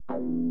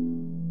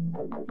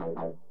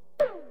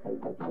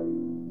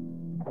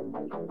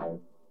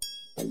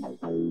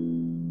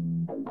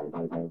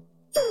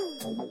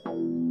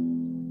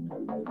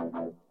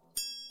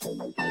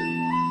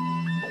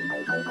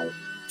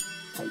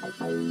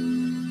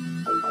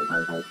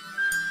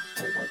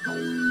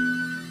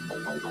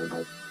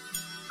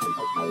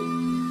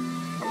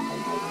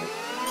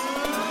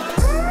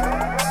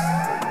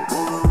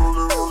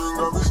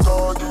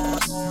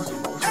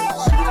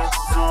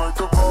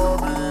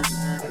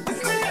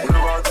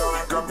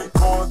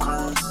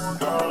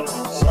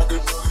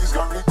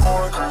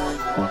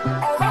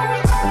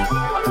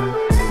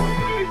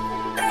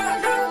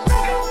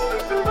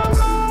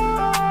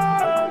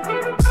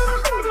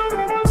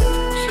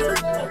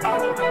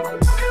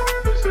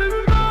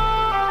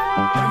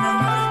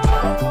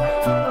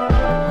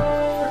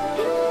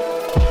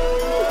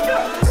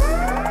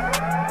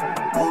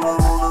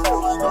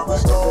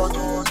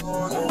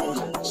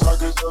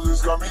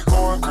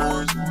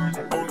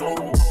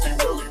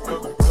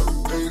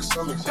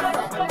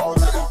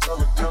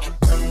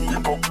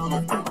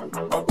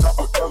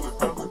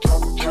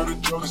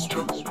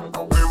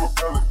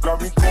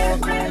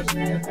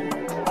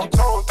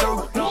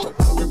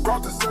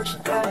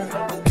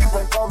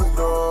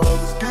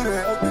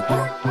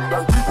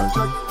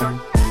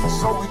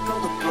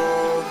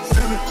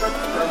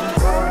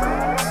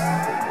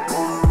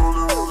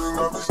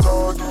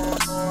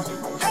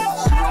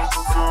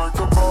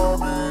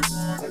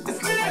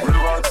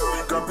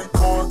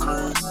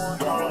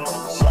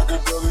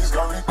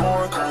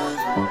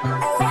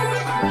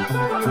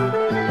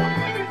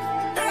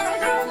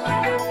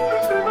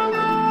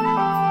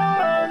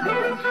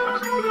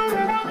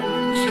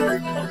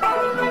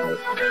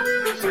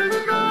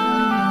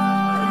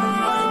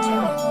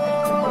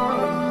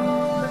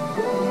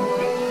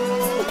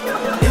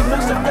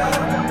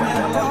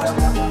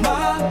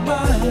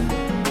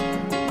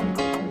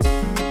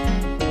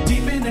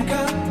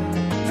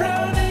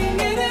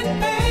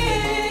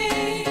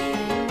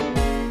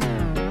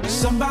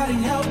Somebody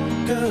help,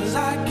 'cause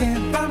I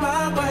can't find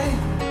my way.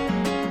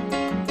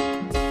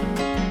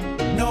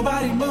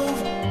 Nobody move,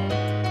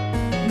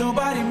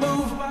 nobody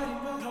move,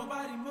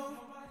 nobody move,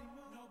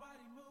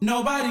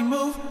 nobody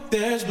move.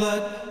 There's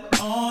blood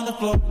on the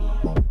floor,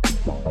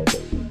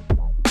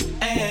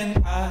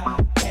 and I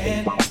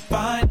can't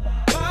find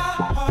my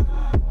heart.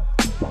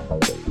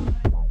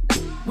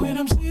 When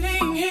I'm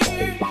sitting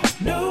here,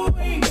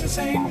 knowing this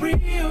ain't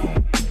real.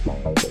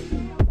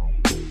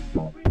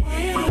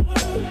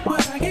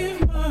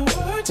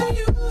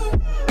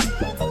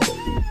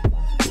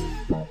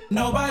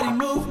 Nobody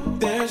move,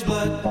 there's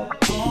blood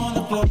on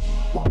the floor,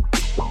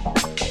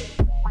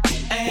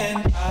 and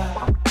I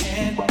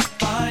can't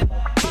find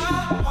my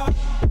heart.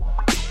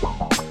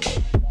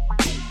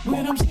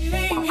 When I'm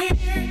sitting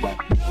here,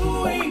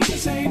 knowing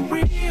this ain't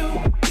real.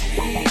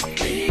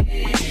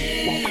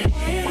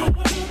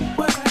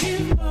 But I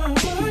give my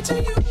word to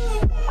you.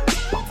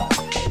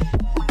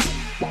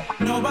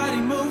 Nobody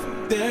move,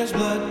 there's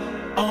blood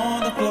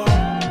on the floor.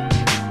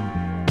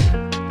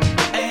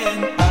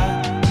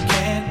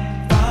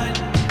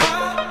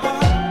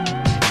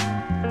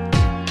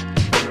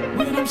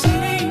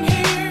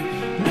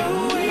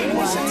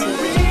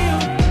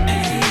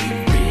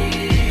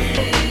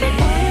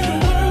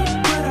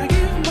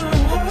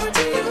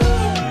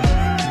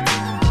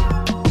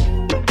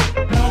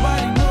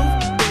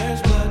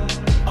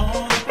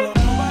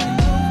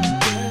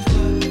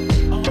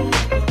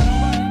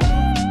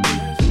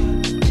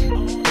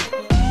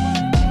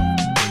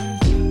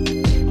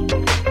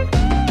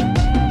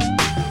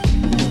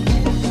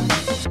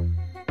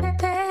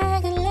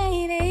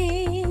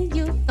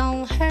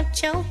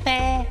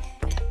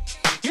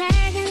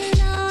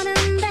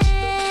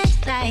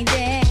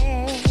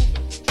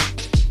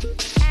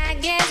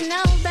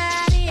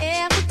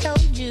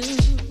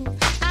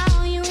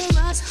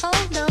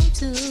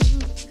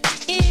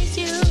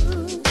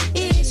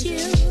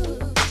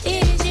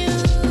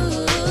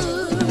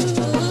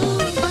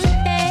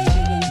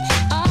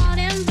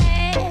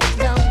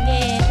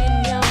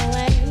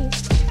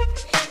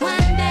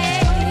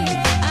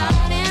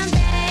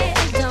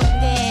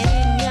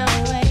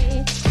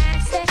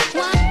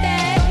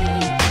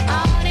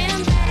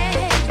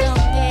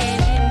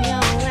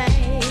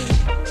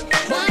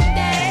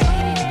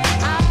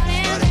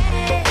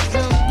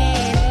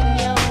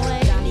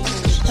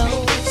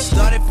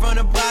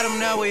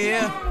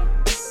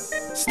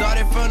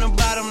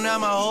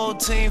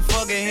 Team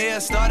fucking here.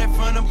 Started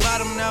from the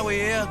bottom, now we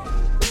here.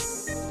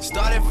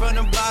 Started from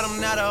the bottom,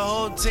 now the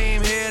whole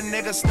team here.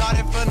 Nigga,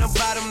 started from the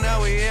bottom,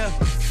 now we here.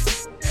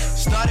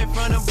 Started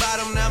from the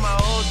bottom, now my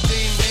whole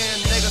team here.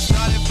 Nigga,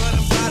 started from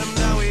the bottom,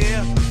 now we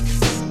here.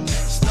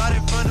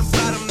 Started from the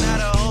bottom, now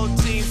the whole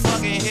team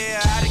fucking here.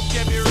 I done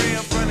kept it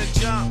real from the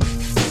jump.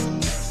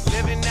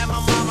 Living at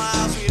my mama's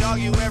house, we'd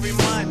argue every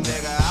month,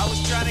 nigga. I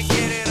was trying to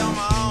get it on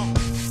my own.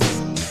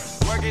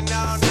 Working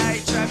all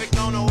night, traffic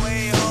on the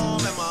way home.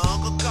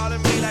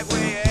 Calling me like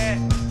where you at?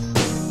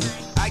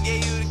 I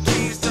gave you the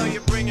keys, so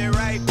you bring it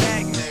right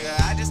back, nigga.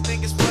 I just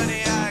think it's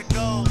funny how it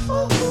goes.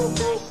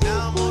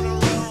 Now I'm on the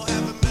road,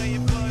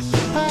 500,000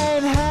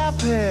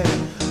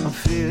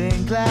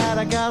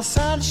 got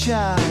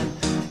sunshine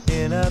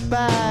in a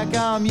bag.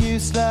 I'm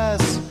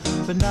useless,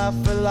 but not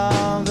for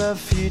long. The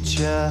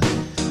future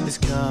is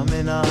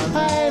coming on.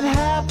 I ain't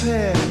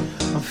happy,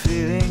 I'm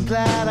feeling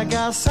glad. I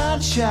got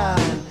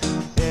sunshine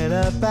in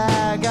a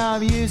bag.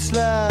 I'm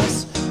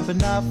useless, but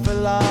not for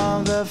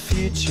long. The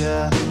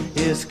future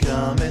is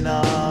coming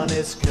on.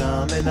 It's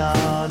coming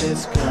on.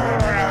 It's coming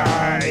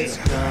on. It's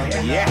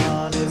coming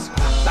on. It's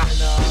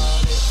coming on.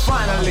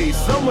 Finally,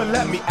 someone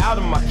let me out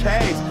of my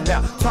cage.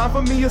 Now, time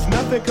for me is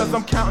nothing cause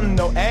I'm counting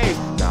no A's.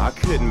 Nah, I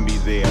couldn't be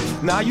there.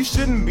 Nah, you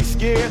shouldn't be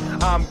scared.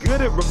 I'm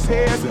good at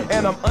repairs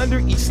and I'm under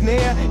each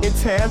snare.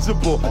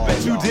 Intangible,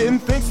 bet you didn't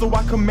think so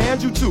I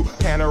command you to.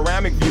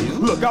 Panoramic view,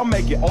 look, I'll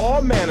make it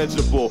all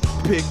manageable.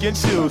 Pick and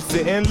choose,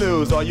 sit and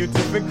lose, all you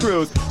different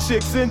crews.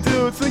 Chicks and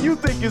dudes who you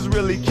think is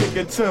really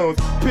kicking tunes.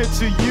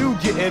 Picture you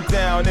getting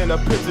down in a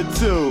picture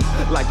tube,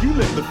 like you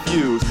lit the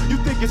fuse. You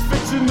think it's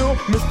fictional,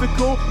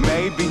 mystical,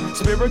 maybe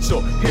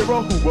spiritual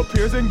hero who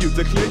appears in you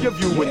to clear your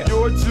view when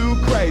you're too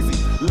crazy.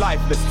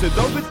 Lifeless to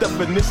those, the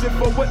definition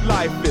for what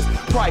life is.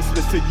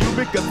 Priceless to you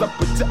because I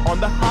put you on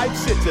the hype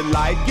shit. You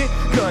like it?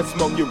 Gun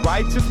smoke, you're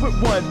righteous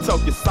with one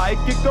toke. You're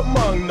psychic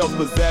among those,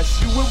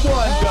 possess you with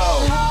one go.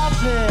 I'm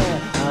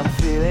happy, I'm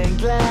feeling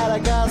glad. I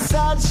got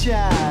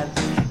sunshine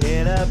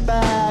in a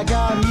bag.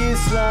 I'm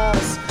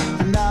useless,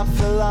 not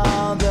for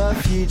long. The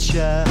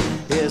future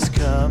is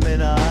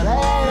coming on. I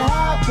ain't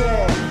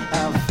happy,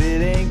 I'm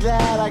feeling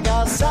glad. I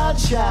got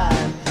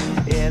sunshine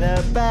in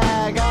a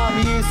bag. I'm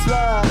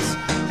useless,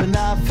 but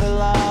not for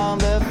long.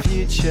 The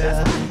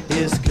future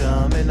is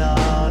coming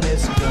on.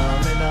 It's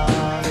coming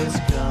on. It's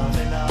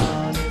coming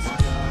on. It's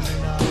coming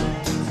on.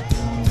 It's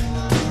coming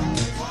on.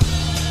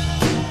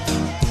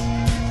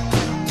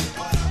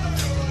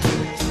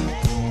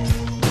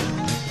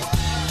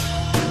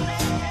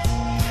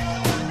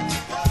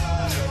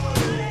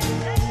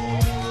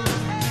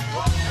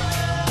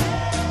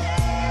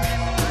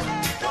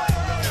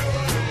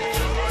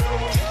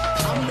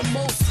 I'm the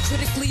most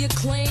critically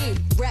acclaimed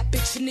rap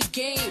bitch in the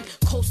game.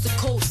 Coast to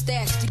coast,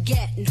 stash the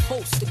gat and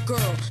host a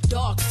girl.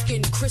 Dark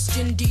skin,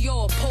 Christian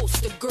Dior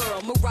poster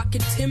girl.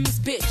 Moroccan Tim's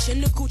bitch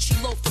and the Gucci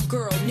loafer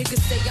girl.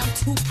 Niggas say I'm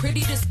too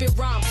pretty to spit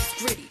rhymes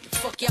gritty. The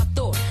fuck y'all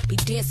thought? Be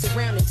dancing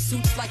around in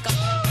suits like I'm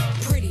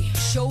pretty.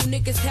 Show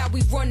niggas how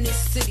we run this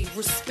city.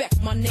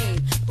 Respect my name.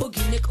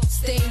 Boogie nickel,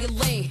 stay in your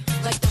lane.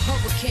 Like the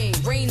hurricane.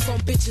 Rains on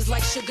bitches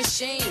like Sugar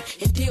Shane.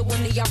 And deal one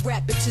of y'all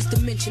rap bitches to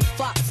mention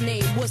Fox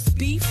name. What's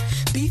beef?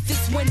 Beef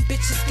is when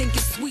bitches think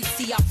it's sweet.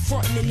 See, I'm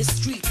frontin' in the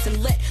streets and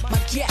let my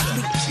gat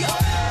leak.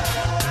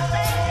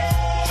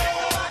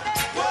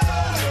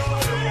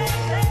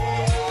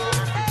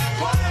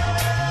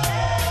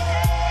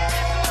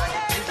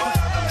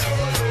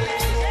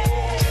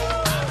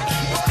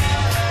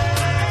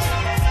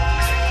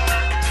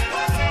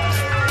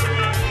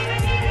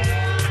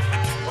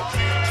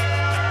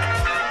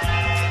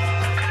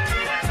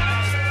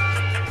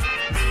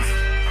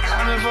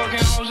 I've been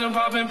fucking hoes and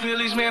popping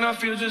pillies, man, I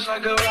feel just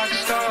like a rock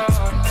star.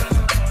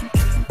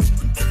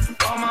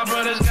 All my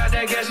brothers got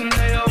that gas and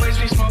they always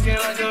be smoking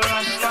like a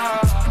rock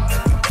star.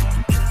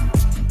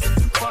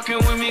 Fucking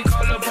with me,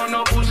 call up on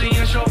no Uzi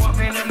and show up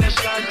in them the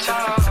sky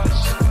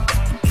tops.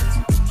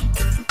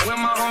 When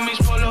my homies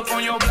pull up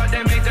on your block,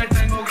 they make that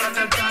thing go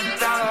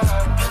grata-ta-ta.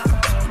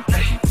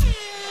 Hey,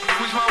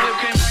 wish my whip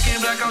came back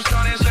in black, I'm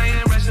starting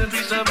saying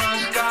recipes to Bon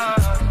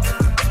Scott.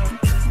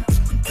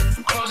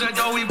 Close that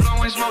door, we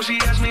blowing smoke, she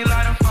asked me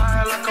light a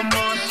fire like a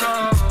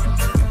Monson.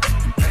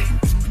 Hey,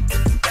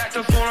 act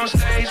a fool on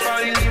stage,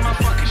 probably leave my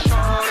fucking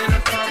show in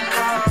a cop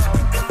car.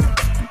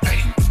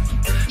 Hey,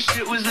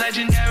 shit was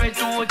legendary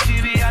through a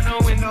TV out the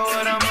window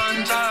of the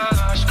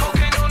montage.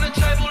 Cocaine on the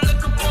table,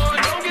 liquor porn,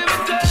 don't give a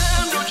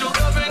damn. Don't your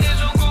girlfriend is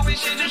a groupie,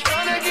 she just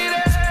tryna get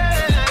in.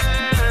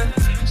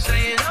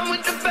 Saying I'm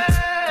with the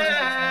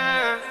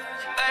band.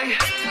 Hey,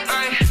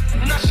 hey,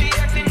 now she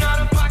acting out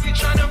of pocket,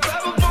 tryna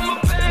grab up on my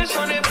pants.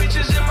 On their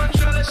bitches in my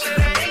trailer, say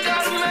they ain't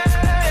got a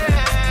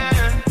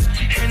man.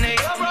 And they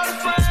all brought a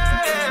fan.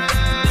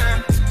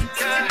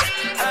 Yeah,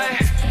 hey.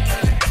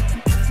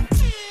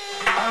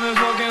 I've been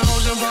fucking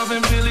hoes and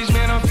popping pillies,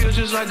 man, I feel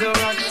just like a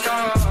rock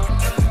star.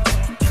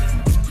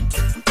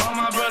 All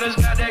my brothers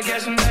got that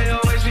gas and they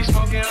always be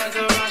smoking like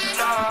a rock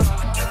star.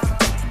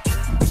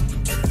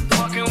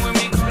 Fucking with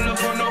me, call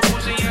up on no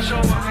Uzi and show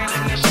up in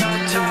the shot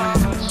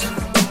tops.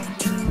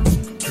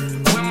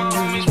 When my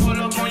homies pull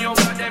up on your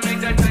block, they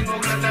make that thing go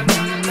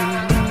grata-ta-ta.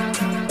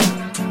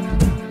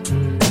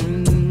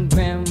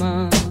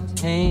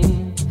 Grandma's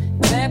hand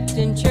clapped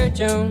in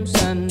church on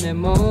Sunday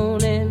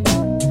morning.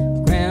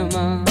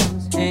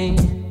 Grandma's hand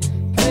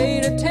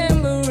played a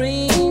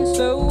tambourine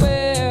so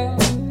well.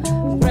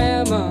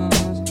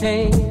 Grandma's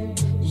hand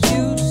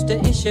used to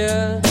issue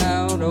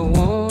out a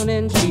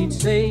warning. She'd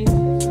say,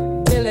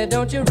 Billy,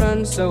 don't you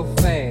run so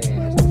fast.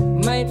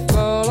 Might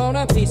fall on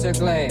a piece of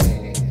glass.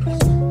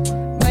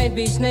 Might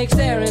be snakes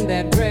there in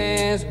that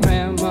grass.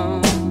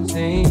 Grandma's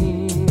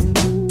hand.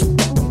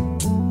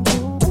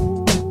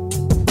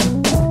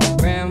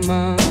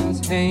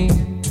 Grandma's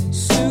hand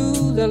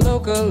soothe the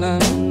local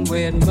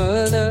unwed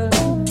mother.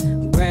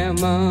 Grandma's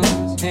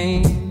Grandma's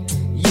hand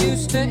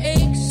used to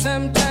ache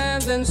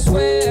sometimes and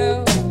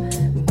swell.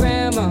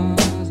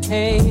 Grandma's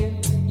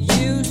hand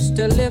used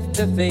to lift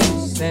her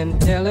face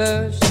and tell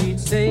her she'd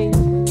say,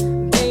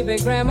 baby,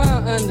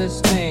 Grandma,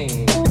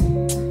 understand.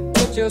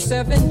 Put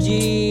yourself in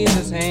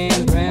Jesus'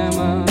 hand,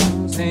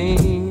 Grandma's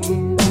hand.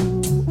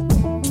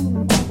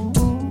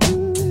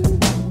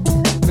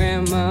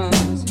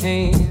 Grandma's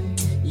hand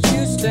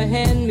used to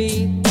hand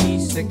me a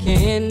piece of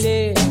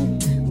candy.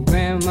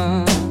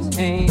 Grandma's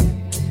hand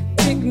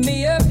picked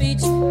me up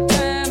each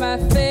time I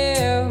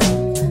fell.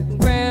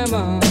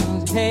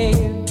 Grandma's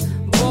hand,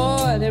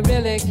 boy, they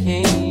really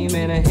came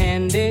in a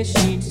handy.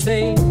 She'd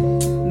say,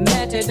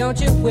 Matty, don't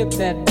you whip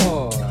that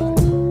boy.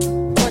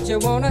 What you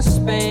wanna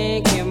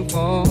spank him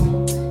for?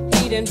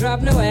 He didn't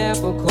drop no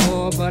apple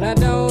core, but I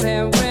don't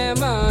have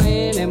Grandma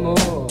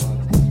anymore.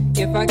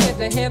 If I get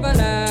to heaven,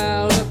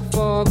 I'll look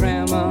for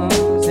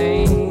Grandma's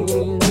hand.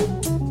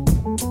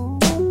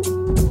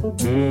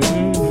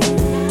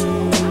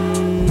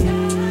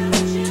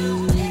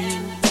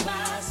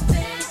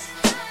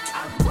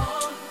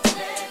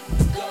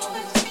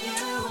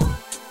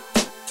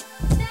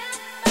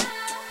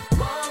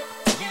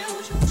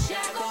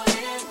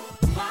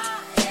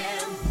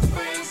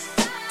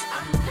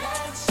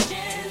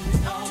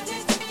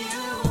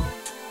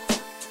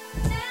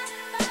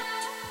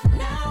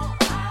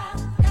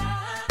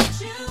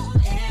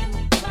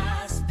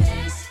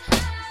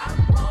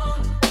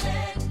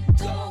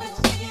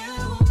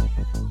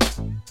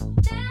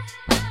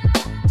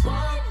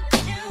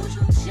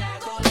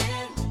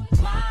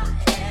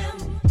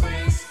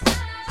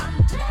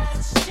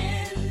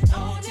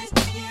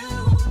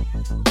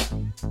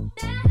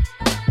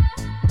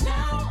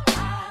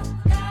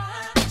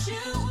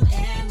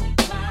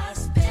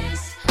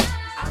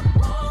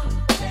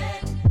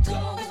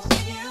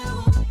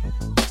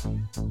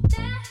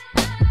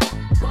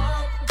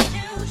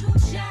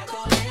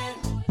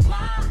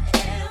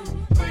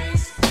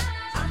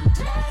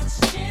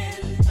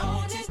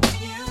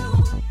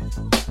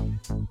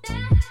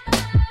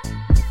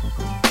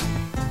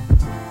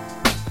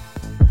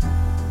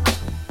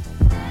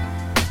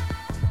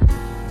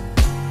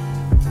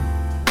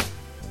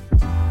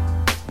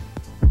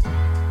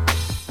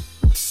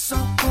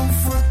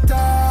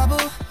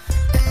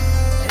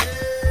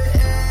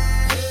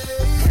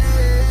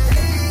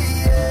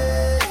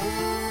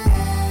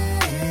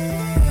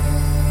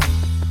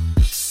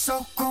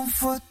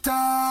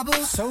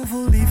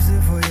 Zoveel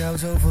liefde voor jou,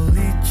 zoveel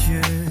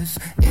liedjes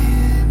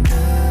in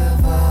de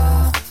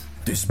wacht.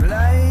 Dus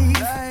blijf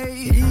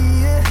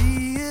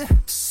hier,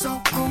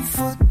 zo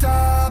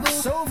comfortabel.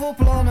 Zoveel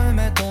plannen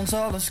met ons,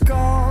 alles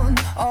kan,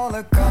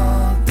 alle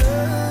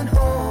kanten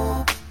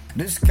op.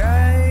 Dus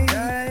kijk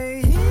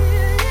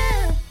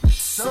hier,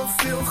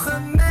 zoveel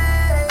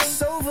gemeen.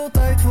 Zoveel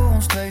tijd voor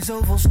ons twee,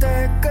 zoveel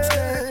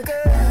sterker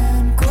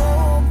en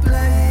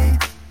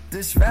compleet.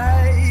 Dus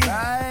wij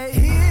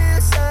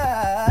hier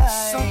zijn.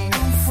 Zo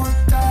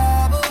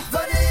comfortabel,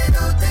 wanneer je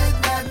doet dit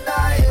met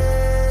mij.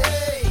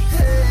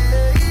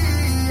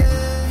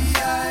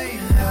 Jij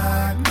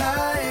raakt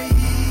mij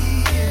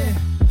hier.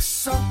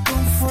 Zo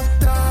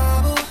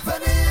comfortabel,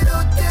 wanneer je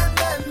doet dit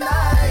met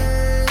mij.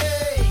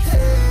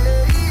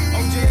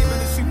 OJ, ik ben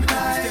de super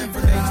stem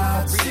voor deze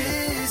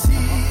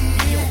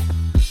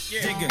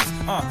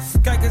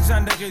kijk eens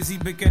aan, daar is hij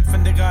bekend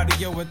van de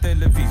radio en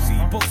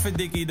televisie.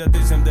 Potverdikkie, dat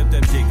is hem, dat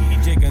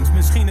Jiggy. Jiggins,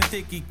 misschien een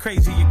tikkie,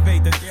 crazy, ik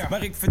weet het.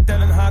 Maar ik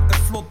vertel een hard en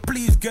vlot,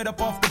 please get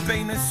up off the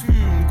penis.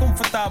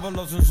 Comfortabel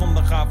als een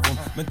zondagavond.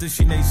 Met een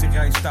Chinese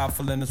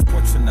rijsttafel en een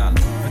sportjournaal.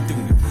 We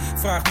doen het.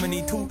 Vraag me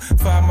niet hoe,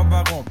 vraag me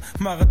waarom.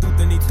 Maar het doet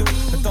er niet toe,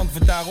 het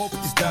antwoord daarop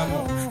is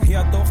daarom.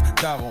 Ja toch,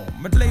 daarom.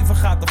 Het leven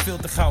gaat er veel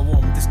te gauw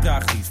om, het is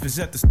tragisch. We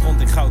zetten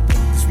stront in goud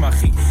om, het is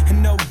magie.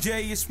 En OJ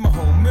is mijn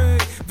homie.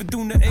 We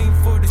doen er één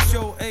voor de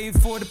show, één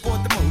voor de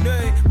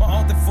portemonnee. Maar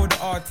altijd voor de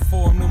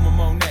artvorm, noem me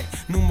Monet.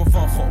 Noem me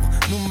Van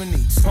Gogh, noem me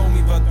niets.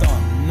 Homie, wat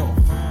dan nog?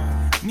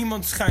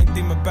 Niemand schijnt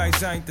in mijn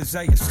bijzijn,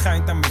 tenzij je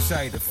schijnt aan mijn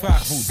zijde.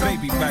 Vraag hoe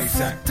baby wij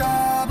zijn.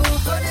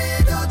 Wanneer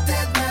je doet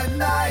dit met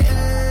mij.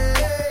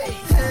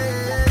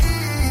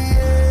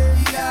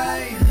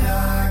 Jij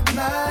raakt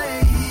mij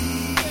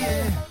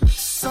hier.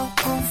 Zo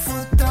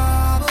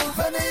comfortabel.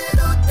 Wanneer je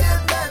doet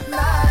dit met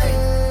mij.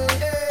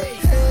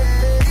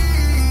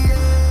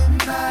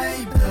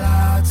 Mijn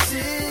plaats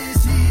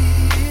is hier.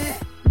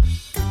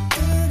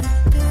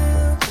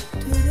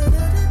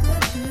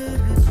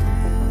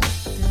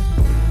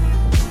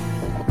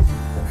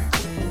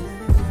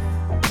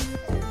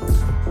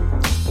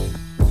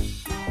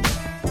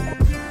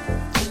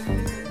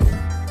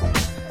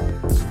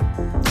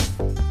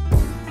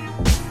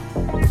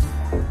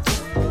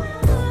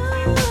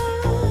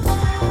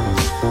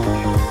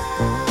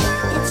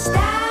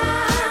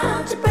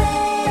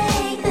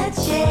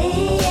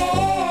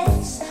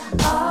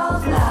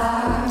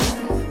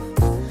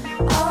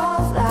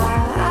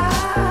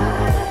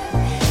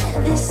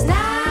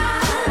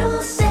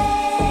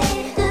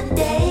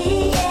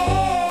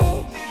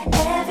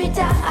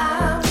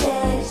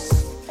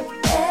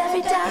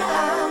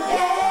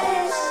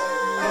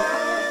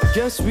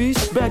 Guess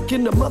wie's back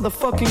in the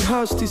motherfucking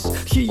house. Het is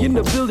G in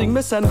de building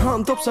met zijn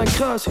hand op zijn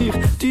kruis. Hier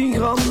 10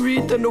 gram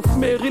weed en nog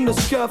meer in de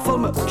schuif. Al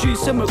mijn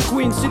G's en mijn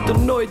queens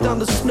zitten nooit aan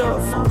de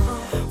snuif.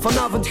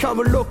 Vanavond gaan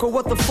we loco,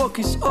 what the fuck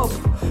is up?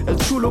 El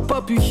chulo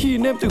papi G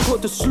neemt een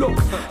grote slok.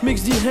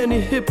 Mix die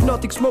Henny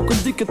Hypnotic, smoke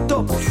een dikke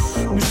top.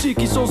 Muziek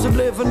is onze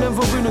leven en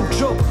voor hun een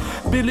job.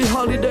 Billie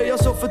Holiday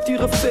alsof het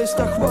hier een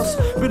feestdag was.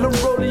 Willem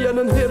Rolly en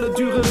een hele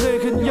dure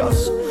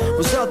regenjas.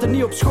 We zaten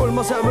niet op school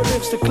maar zijn we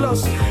eerste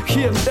klas.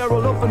 Geen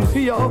Daryl op een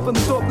Gia op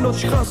een topnotch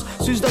gras.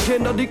 Sinds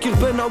dagene dat ik hier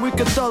ben hou ik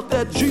het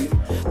altijd G.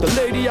 De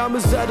lady aan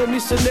mijn zijde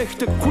is een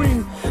echte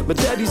queen. Mijn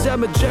daddy zei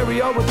met Jerry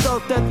hou het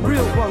altijd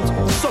real. Want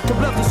sokken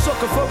blijft de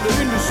sokken van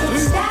de industrie.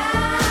 It's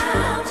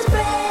time to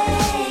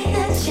break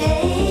the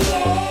chains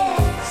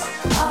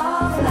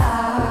of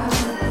love,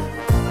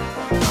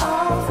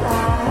 of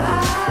love.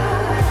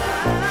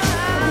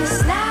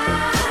 This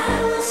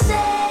night will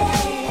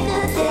save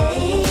the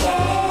day.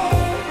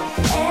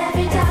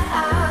 Every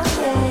time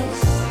this,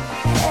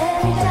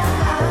 every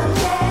time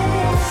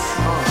this.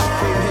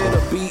 Came here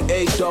to be a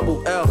double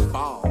L.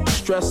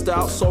 Stressed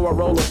out, so I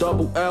roll a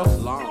double L.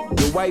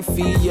 Your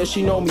wifey, yeah,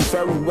 she know me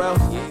very well.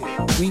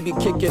 We be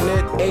kicking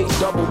it,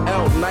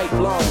 A-double-L, night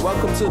long.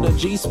 Welcome to the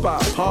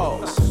G-spot,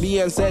 pause.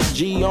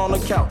 BNZG on the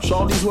couch,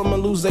 all these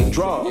women lose their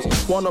drawers.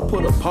 Wanna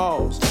put a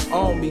pause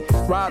on me,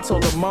 ride till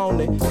the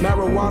morning.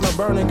 Marijuana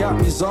burning got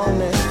me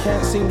zoning.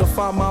 Can't seem to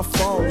find my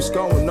phone, what's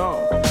going on?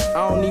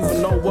 I don't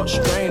even know what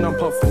strain I'm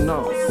puffing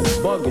on.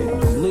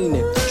 Bugging,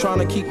 leaning, trying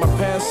to keep my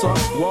pants up.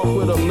 Walk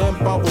with a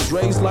limp, I was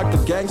raised like a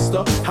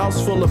gangster.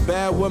 House full of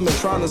bad women,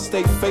 trying to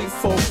stay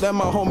faithful. Then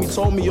my homie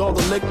told me all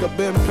the liquor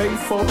been paid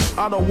for.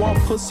 I don't want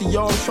pussy,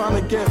 y'all trying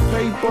to get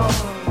paper.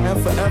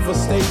 And forever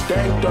stay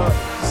danked up.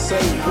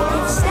 Say what?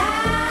 It's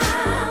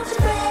time to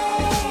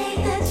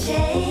break the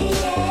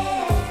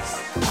chains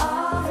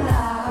of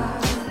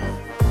love,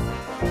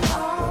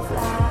 of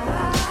love.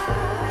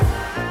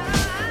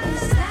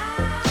 This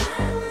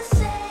time will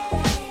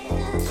save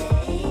the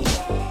day.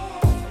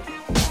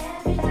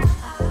 Every time.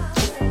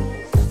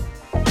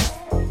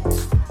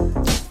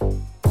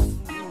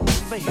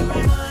 Baby.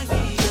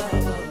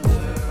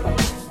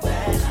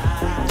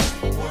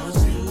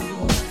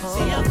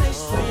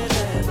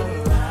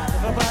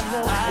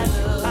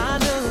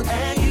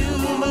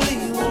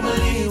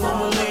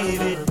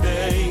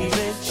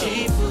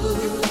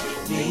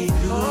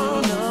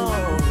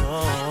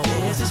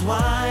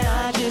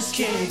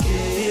 Can't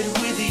get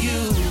with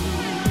you.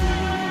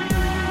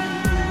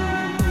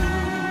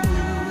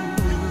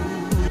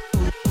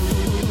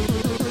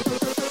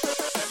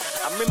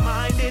 I'm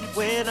reminded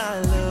when I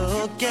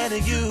look at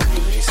you.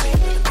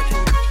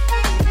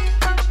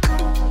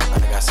 I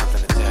got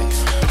something to tell you.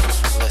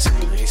 Listen,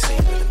 you ain't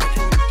seen me in a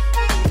minute.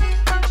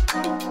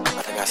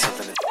 I got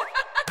something to tell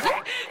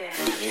you.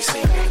 You ain't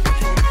seen me in a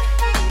minute.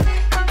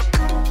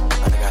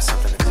 I got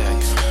something to tell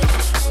you.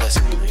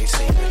 Listen, you ain't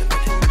seen me in a minute.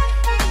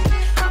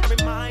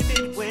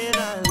 Reminded when I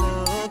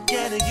look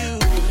at you.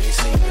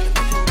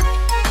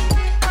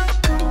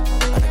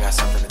 I got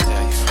something to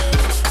tell you.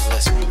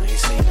 Listen, you ain't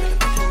seen me in a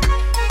minute.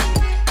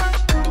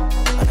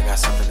 I got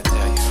something to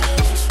tell you.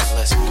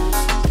 Listen,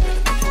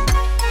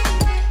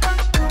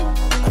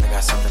 I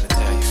got something to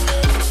tell you.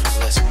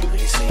 Listen, you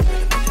ain't seen me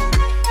in a minute.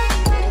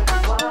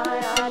 Why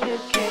I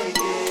just can't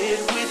get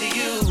with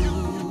you.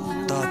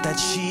 Thought that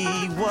she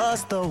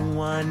was the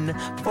one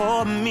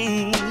for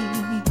me.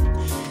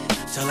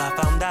 Till I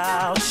found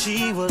out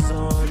she was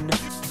on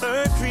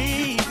her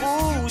creep.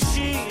 Ooh,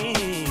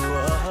 she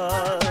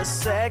was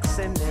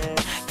sexing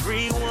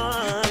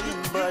everyone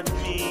but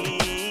me.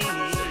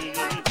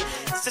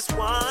 This is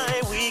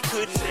why we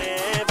could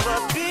never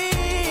be.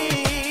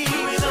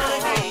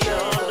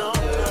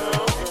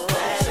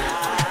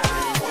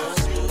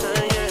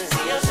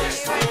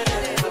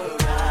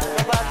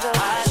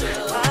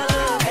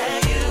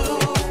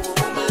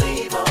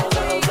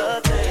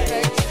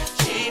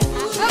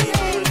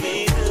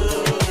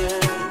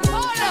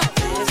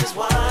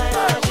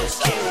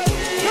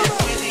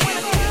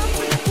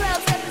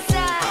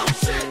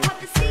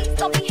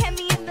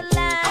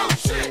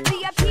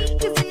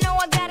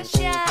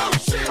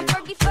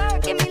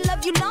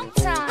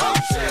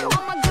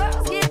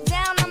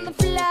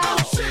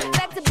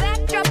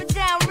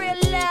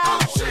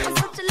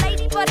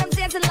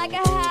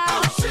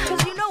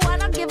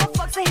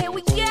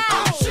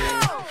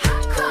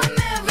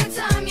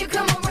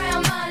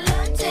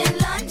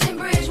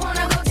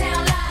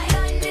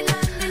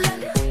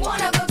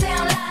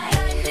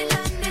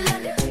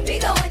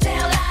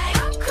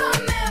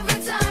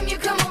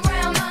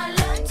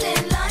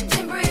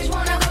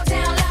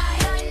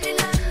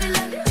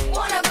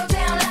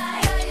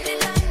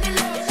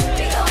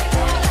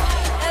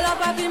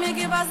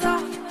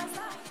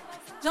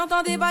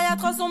 J'entends des bails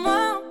atroces en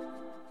moi.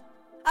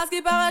 À ce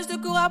qui paraît, je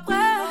te cours après.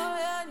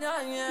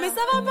 Mais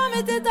ça va pas,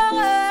 mais t'es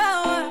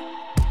taré.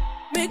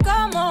 Mais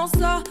comment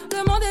ça,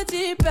 le monde est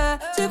hyper.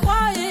 Tu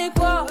croyais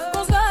quoi,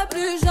 qu'on se verrait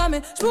plus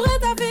jamais. Je pourrais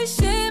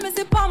t'afficher, mais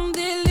c'est pas mon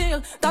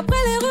délire. D'après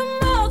les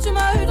rumeurs, tu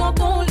m'as eu dans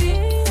ton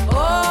lit.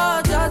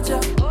 Oh, dja dja,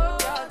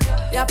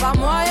 y'a pas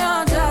moyen.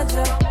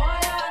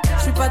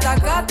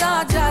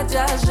 catin, dja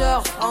dja.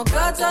 Genre, en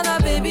katana,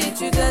 baby,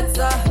 tu dettes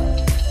ça.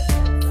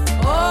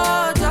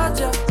 Oh, dja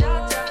dja.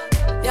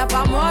 Y'a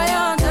pas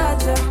moyen, dja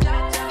dja.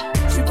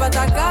 J'suis pas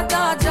ta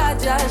catin, dja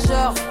dja.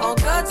 Genre, en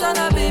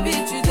katana,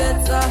 baby, tu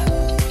dettes ça.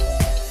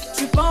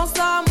 Tu penses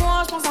à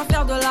moi, j'pense à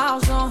faire de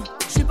l'argent.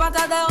 J'suis pas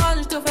ta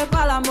daronne, j'te fais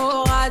pas la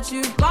morale.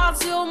 Tu parles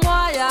sur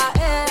moi,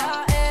 y'a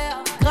air.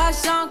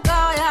 Crache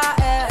encore,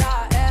 y'a air.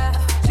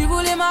 Tu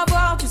voulais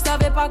m'avoir, tu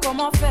savais pas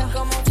comment faire.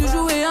 Tu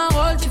jouais un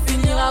rôle, tu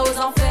finiras aux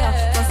enfers.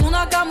 Dans son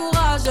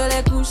Nakamura, je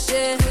l'ai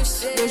couché.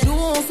 Le jour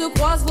où on se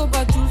croise, faut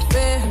pas tout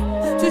faire.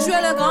 Tu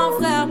jouais le grand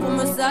frère pour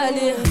me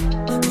salir.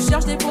 Tu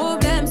cherches des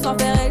problèmes sans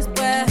faire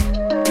exprès.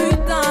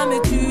 Putain,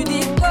 mais tu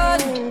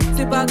déconnes.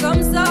 C'est pas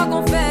comme ça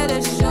qu'on fait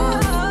les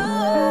choses.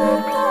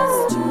 Putain,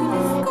 si tu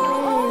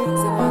déconnes.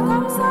 C'est pas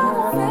comme ça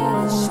qu'on fait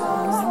les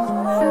choses.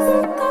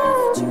 Putain,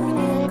 si tu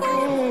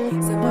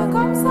déconnes. C'est pas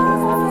comme ça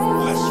qu'on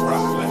fait les choses.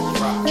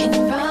 Can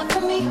you rock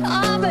for me?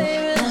 Oh,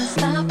 baby, don't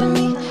stop for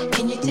me.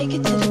 Can you take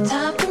it to the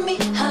top for me?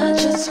 I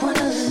just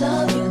wanna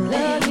love you,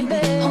 baby.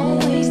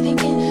 Always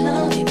thinking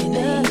of you,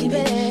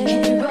 baby.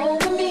 Can you roll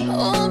with me?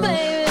 Oh,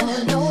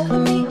 baby, all over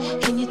me.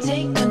 Can you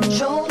take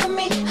control of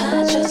me?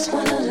 I just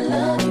wanna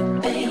love you,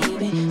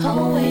 baby.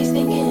 Always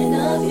thinking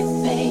of you,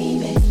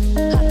 baby.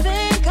 I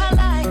think I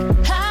like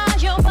how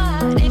your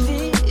body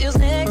feels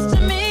next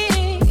to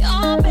me.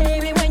 Oh,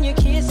 baby, when you're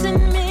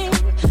kissing me.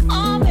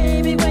 Oh,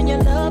 baby, when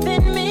you're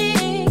loving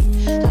me.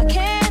 I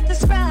can't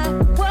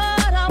describe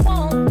what I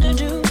want to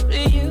do to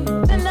you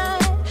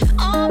tonight.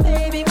 Oh,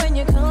 baby, when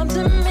you come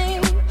to me,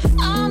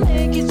 I'll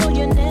make it so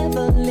you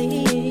never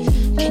leave.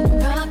 Can you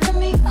rock for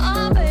me?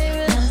 Oh,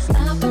 baby, don't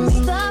stop for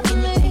me. Stop for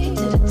me.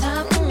 To the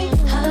top of me.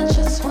 I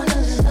just wanna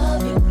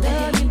love you,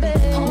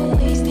 baby.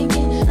 Always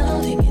thinking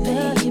of you,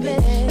 baby.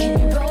 Can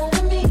you roll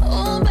with me?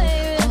 Oh,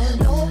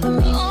 baby, all over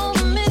me.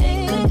 Can you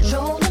take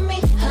control of me?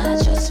 I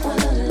just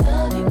wanna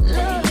love you,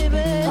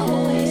 baby.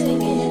 Always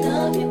thinking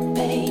of you,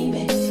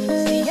 baby.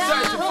 See, I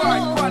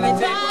hope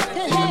that I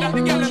can have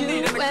you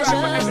as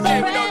just a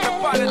friend.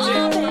 Oh,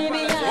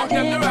 baby, I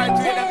can't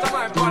pretend.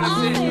 Oh,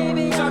 baby, I'm so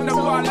lonely. But I know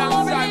as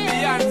long as I can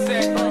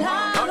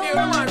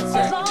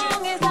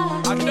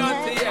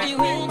have you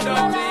in my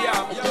life.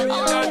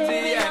 Oh,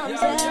 baby, I'm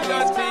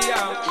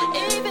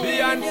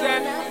Beyonce,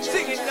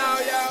 sing it now,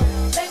 yo.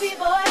 baby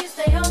boy, you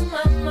stay on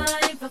my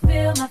mind,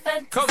 fulfill my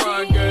fantasy. Come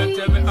on, girl,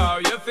 tell me how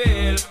you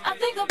feel. I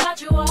think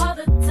about you all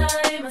the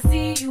time. I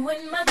see you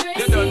in my dreams.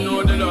 You don't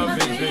know the love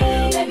is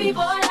real. Baby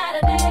boy, not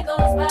a day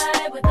goes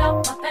by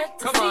without my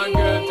fantasy. Come on,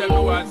 girl, tell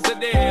me what's the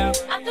deal.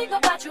 I think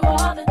about you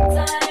all the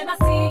time. I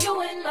see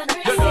you in my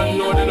dreams. You don't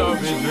know the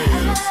love is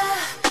real.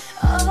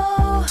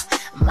 Oh,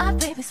 my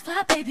baby's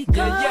fly, baby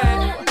girl.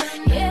 Yeah.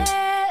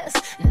 Yes,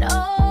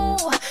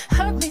 no,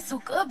 hurt me so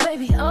good,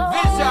 baby. Oh,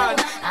 Vision.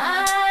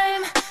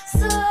 I'm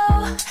so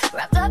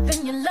wrapped up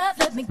in your love.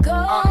 Let me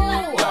go.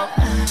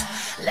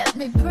 Let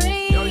me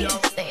breathe. Yo, yo.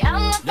 Stay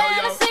out my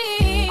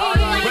fantasy.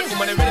 When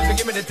somebody ready to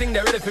give me the thing,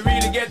 they're ready to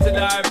really get to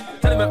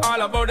life. Tell me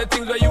all about the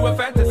things where you were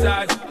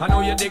fantasize. I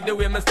know you dig the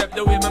way my step,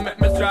 the way my make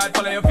me stride.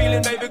 Follow your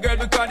feeling, baby girl,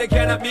 because they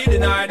cannot be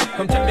denied.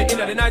 Come check me in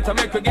at the night, I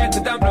make her get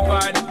it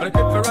amplified. On the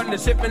quick for run the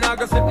ship, and I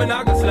go slip, and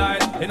I go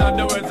slide. In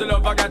other words, the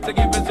love I got to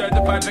give is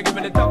certified. For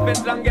giving the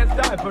toughest, longest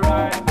time for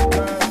ride.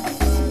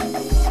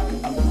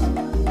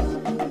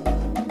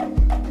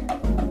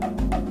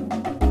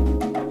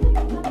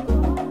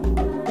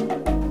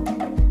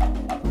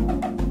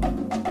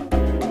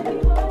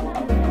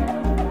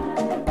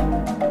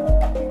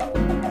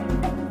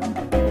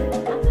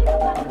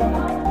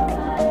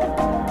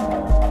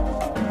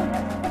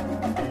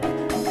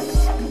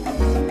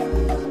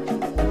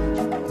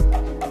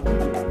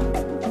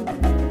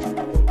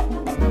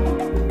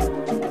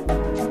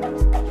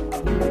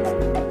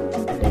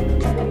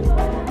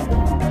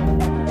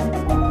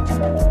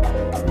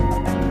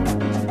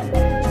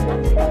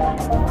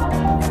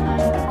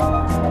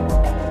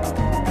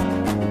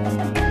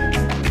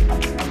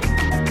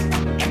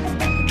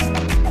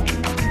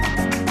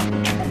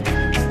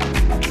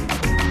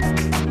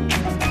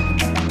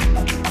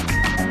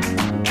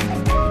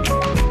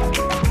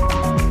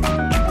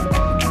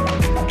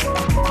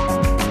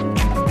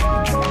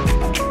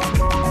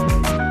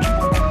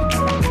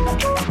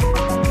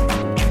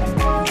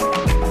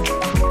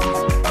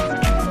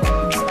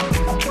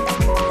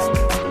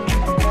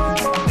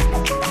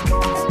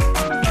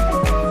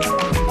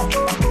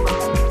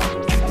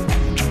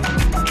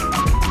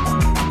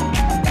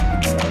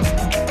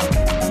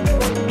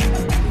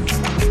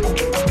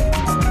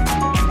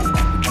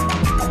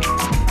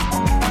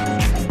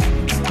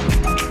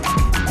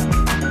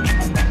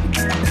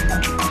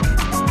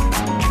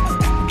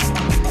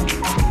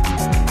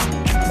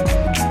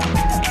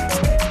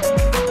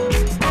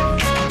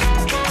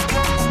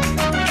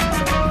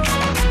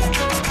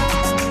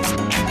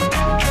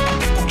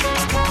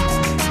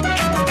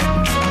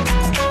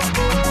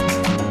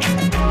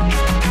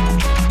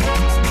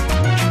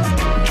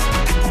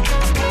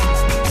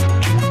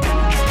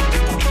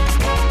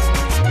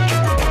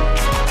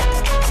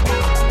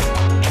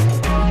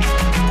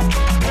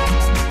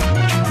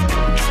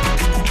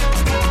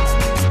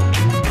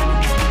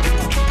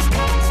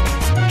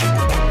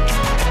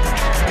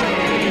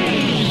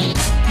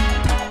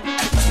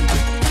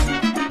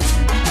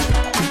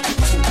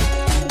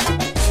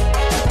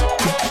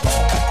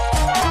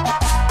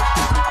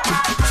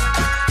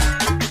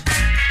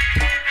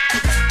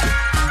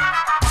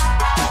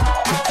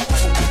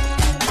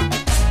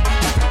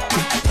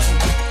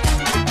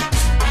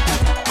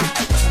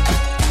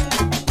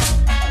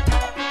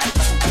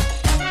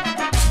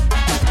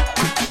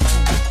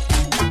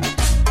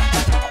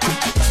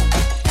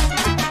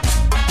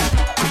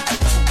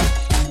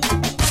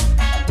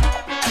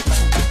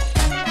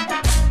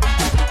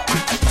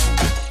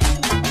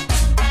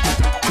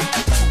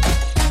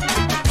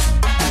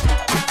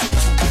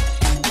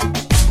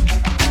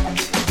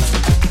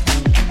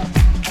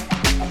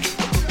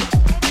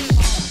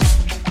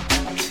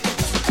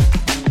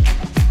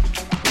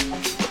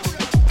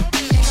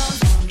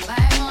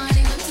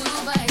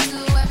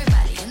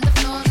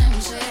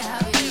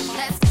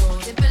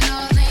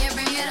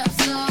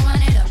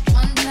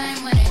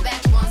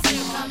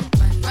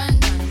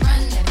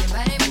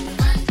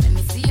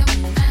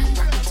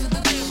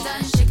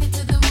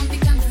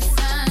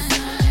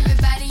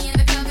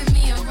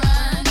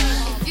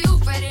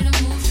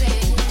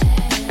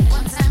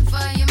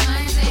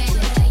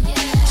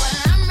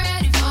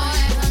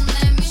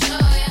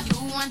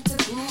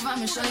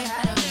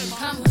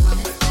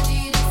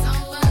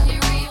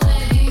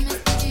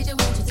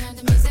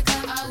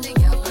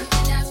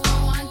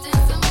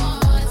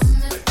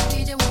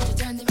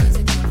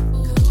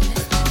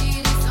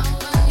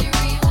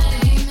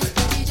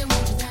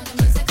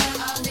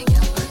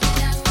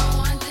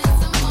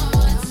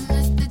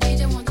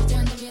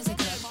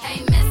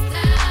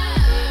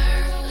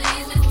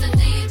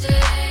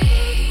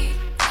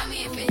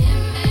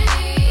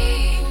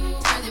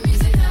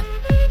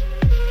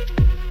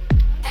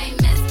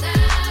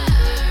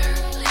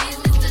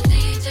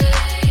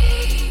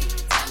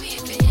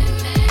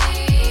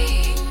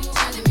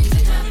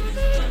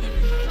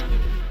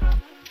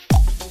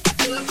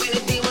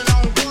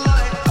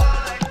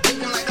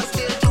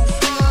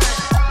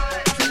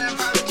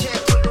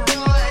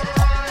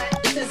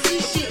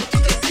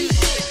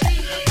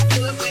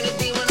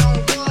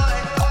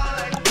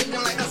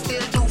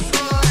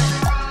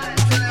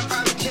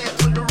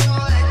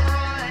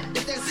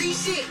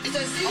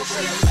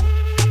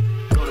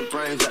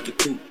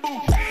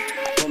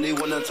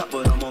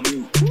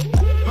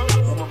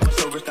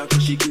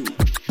 she good.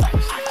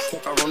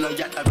 Fuck her on the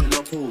yacht, I've been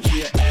no pool.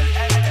 She an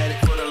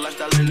addict for the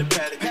lifestyle in the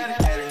paddock.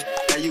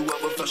 Now you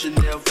ever felt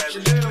Chanel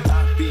fabric?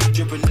 I be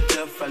dripping to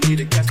death, I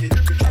need a casket.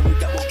 We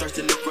got more thirst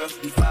in the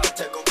breath, we foul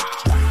tackle.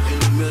 In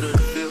the middle of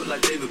the field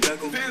like David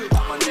Beckham.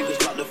 All my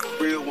niggas locked up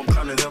for real, I'm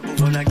trying to help them.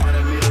 When I got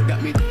a meal,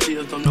 got me the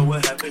chills, don't know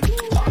what happened.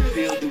 Pop a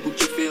pill, do what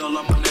you feel,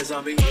 I'm on that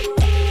zombie.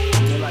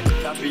 I'm more like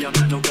a copy, I'm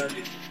not no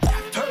buddy.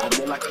 I'm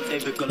more like a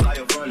David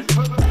Goliath running.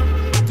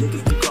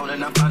 Niggas be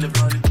calling, I find it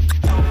funny.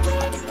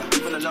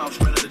 Even the law,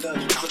 spread of the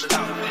Dutch, put it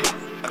out.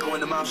 I go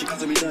in the mouth, she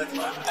costing me nothing.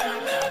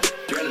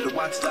 You're ready to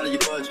watch, it's out of your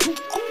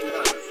budget.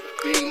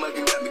 Being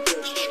mugging got me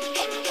pushed.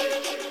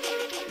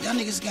 Y'all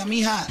niggas got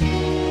me hot.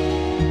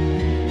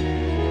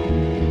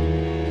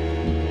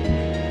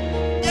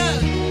 Yeah.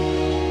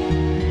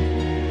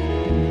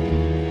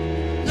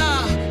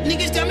 Nah,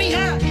 niggas got me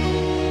hot.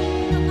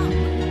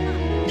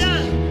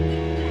 Yeah.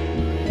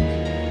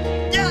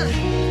 Yeah.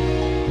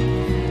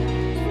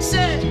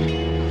 Say.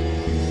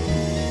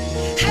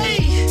 Hey,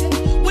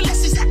 well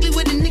that's exactly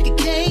what a nigga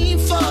came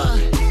for.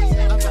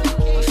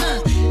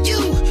 You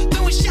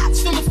throwing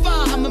shots from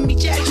afar, I'ma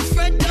meet you at your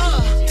front door.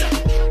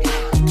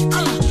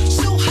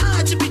 So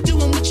hard to be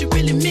doing what you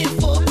really meant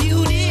for,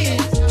 beauty.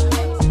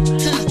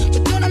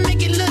 But don't I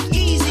make it look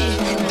easy?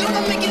 Don't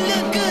I make it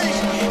look good?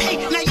 Hey,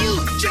 now you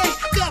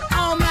drank up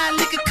all my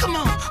liquor, come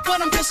on.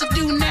 What I'm supposed to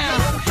do now?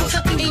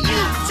 And you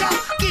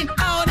talking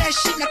all that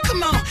shit, now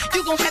come on.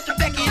 You gon' have to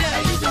back it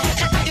up.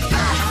 If I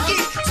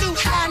get too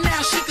high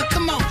now, sugar,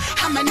 come on.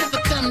 I might never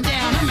come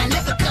down. I might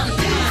never come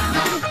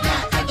down.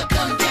 Never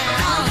come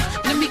down.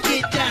 Let me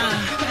get down.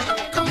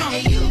 Come on.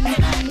 Hey, you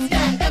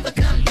never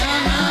come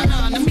down.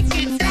 No, let me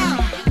get down.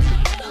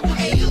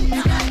 Hey, you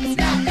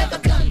never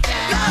come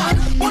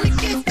down. Wanna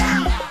get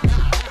down.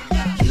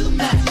 You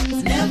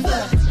might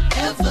never,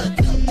 ever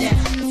come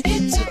down.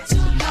 It took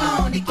too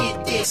long to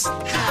get this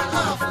high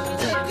off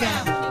the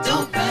ground.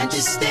 Don't run,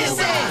 just stay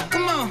away.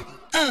 Come on.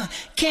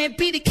 Can't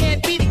beat it,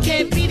 can't beat it,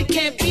 can't beat it,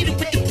 can't beat it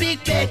with the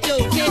big bad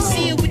dough. Can't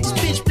see it with this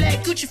bitch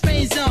black Gucci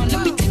frames on.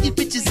 Let me take your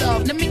pictures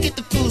off, let me get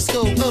the full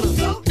scope. Hold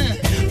on.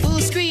 Full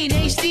screen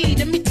HD,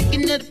 let me take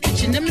another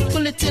picture, let me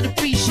pull it to the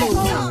pre-show.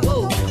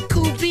 Whoa,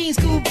 cool beans,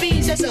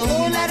 that's a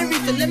whole lot of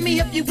reefer. Let me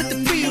help you with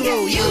the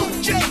pre-roll. You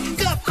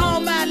drank up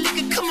all my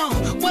liquor, come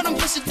on. What I'm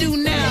supposed to do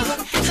now?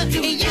 And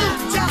you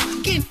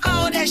talking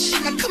all that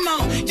shit, now come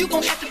on. You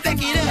gon' have to back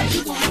it up.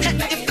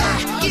 If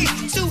I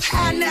get too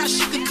high now,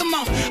 sugar, come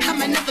on. I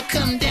might never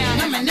come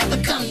down. I might never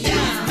come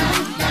down.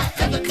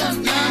 Never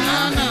come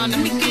down. No, let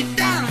me get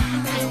down.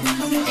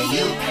 And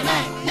you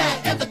might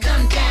not ever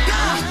come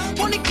down.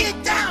 Wanna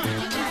get down.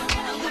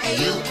 And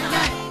you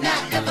might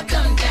not ever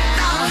come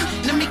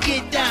down. Let me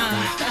get down.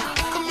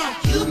 Come on.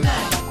 You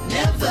might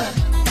never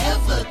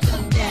ever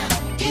come down.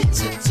 It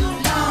took too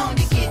long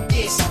to get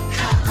this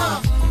high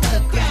off the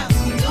ground.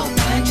 Don't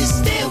mind, just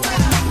stay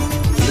around.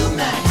 You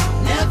might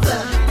never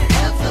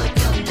ever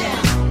come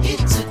down. It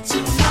took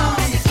too long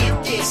to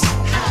get this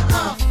high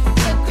off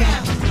the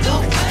ground.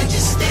 Don't mind,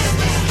 just stay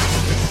around.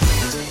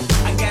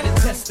 I gotta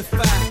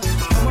testify.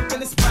 Come up in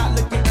the spot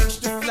looking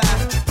extra fly.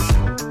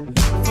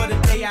 For the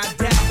day I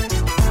die,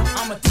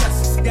 I'ma test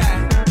the sky.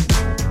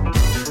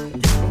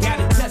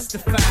 Gotta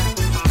testify.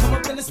 Come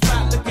up in the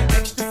spot looking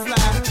extra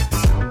fly.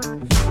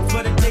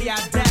 For the day I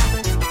die,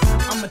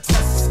 I'ma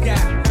test the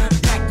sky.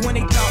 Back when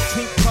they thought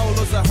pink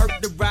polos would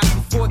hurt the ride.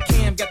 Before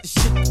Cam got the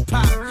shit to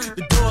pop,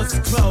 the doors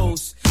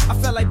closed. I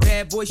felt like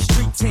bad boy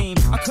street team.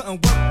 I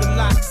couldn't work the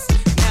locks.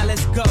 Now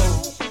let's go.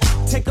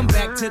 Take them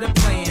back to the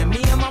plan.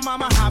 Me and my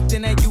mama hopped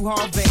in that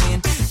U-Haul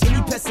van.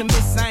 Any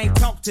pessimists, I ain't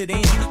talk to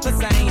them.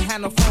 Plus I ain't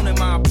had no phone in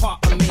my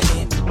apartment.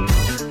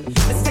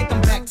 Let's take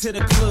them back to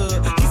the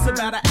club. It's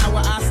about an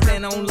hour, I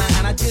stand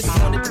online. I just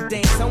wanted to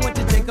dance. I went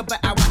to Jacob an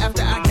hour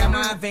after I got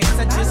my advance.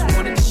 I just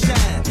wanted to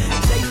shine.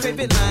 They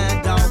favorite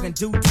line, dog, in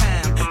due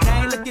time.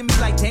 Now ain't look at me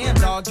like, damn,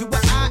 dog, you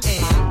what I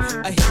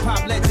am. A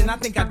hip-hop legend, I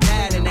think I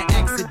died in an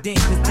accident.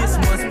 Cause this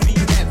must be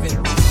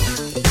heaven.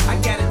 I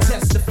gotta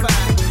testify.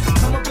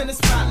 Come up in the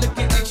spot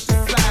looking extra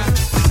fly.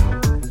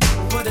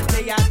 For the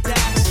day I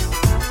die,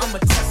 I'ma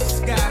test the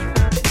sky.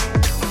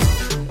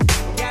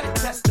 Gotta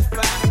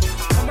testify.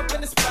 Come up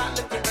in the spot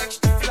looking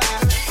extra fly.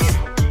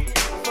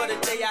 For the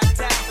day I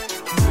die,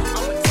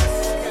 I'ma test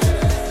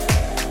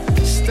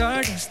the sky.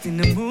 Stardust in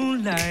the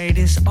moonlight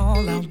is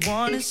all I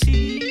wanna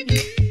see.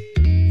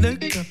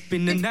 Look up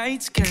in the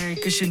night sky,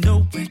 cause you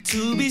know where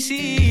to be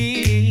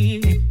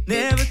seen.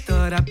 Never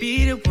thought I'd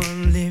be the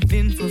one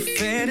living for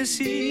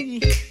fantasy.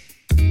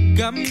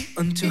 Got me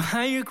onto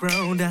higher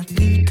ground, I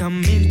think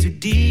I'm in too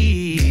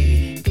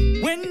deep.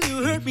 When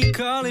you heard me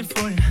calling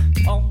for it,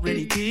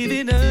 already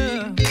giving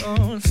up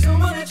on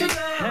someone that you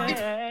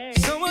love,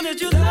 someone that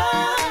you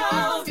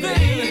love,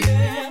 baby.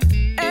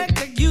 Act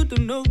like you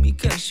don't know me,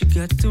 cause you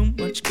got too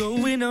much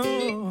going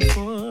on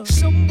for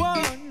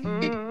someone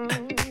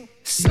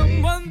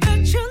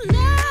that you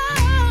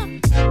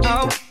love.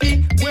 I'll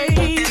be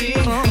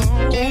waiting,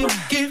 won't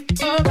give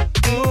up.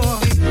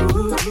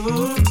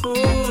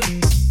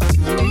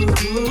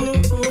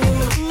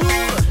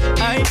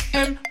 I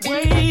am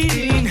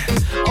waiting,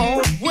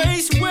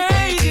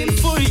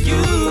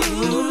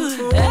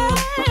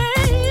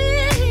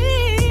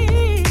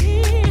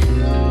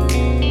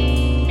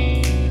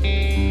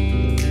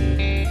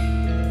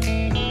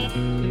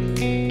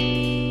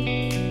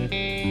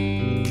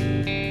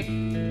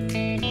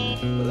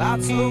 I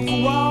took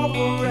a walk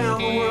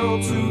around the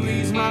world to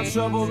ease my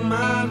troubled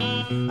mind.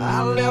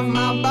 I left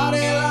my body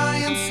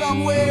lying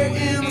somewhere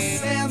in the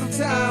sands of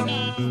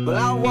time. But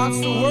I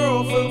watched the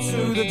world float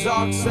to the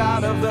dark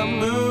side of the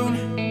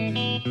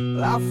moon.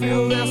 I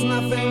feel there's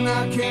nothing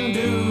I can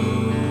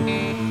do.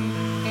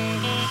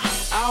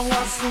 I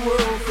watched the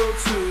world float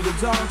to the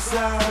dark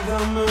side of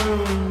the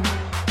moon.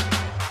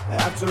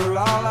 After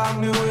all, I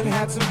knew it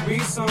had to be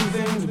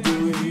something to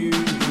do with you.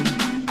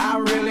 I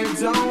really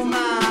don't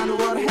mind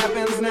what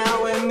happens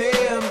now and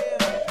then,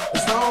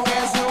 as long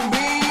as you'll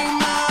be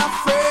my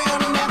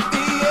friend at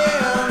the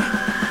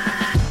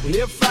end.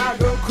 If I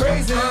go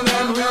crazy,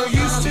 then will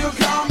you still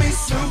call me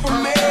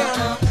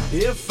Superman?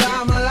 If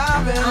I'm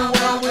alive and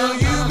well, will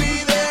you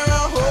be there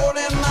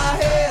holding my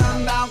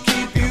hand? I'll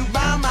keep you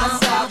by my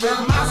side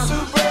with my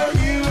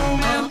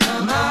superhuman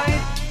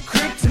might,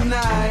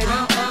 kryptonite.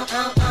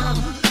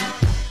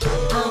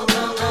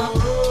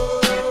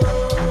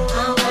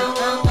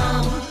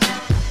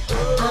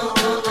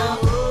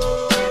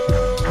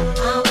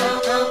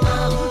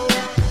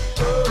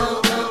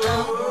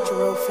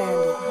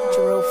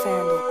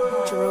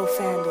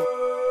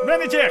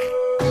 Manager!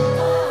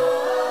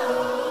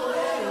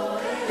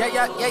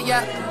 Yeah.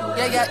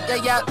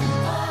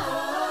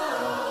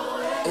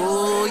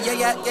 Ooh,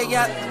 yeah.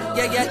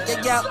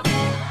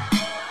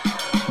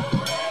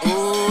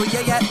 Ooh,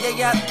 yeah.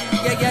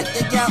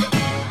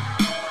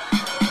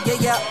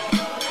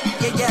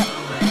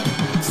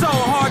 So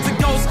hard to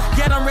ghost,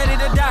 yet I'm ready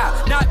to die.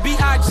 Not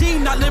B.I.G.,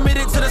 not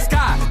limited to the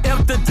sky.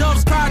 If the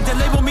doves cry, then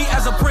label me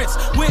as a prince.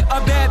 With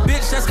a bad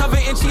bitch that's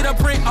covered in cheetah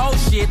print. Oh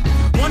shit,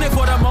 wanted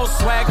for the most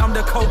swag, I'm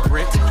the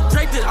culprit.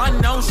 Draped in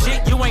unknown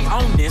shit, you ain't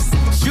on this.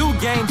 Shoe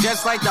game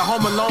just like the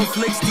Home Alone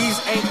flicks. These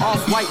ain't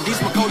off-white, these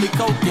Macaulay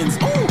Culkins.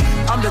 Ooh,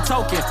 I'm the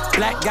token,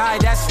 black guy,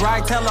 that's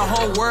right. Tell the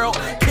whole world,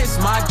 kiss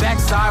my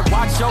backside.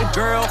 Watch your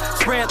girl,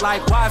 spread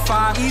like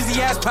Wi-Fi.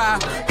 Easy as pie,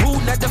 who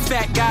let the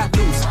fat guy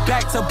loose?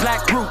 Back to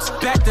black roots,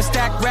 back to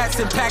stack rats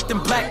and packed in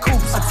black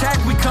coops. Attack,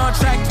 we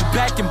contract, you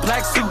back in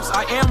black suits.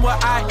 I am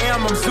what I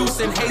am, I'm Zeus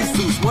and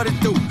Jesus. What it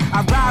do?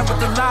 I ride with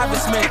the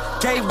livest men.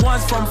 Day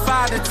ones from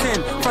 5 to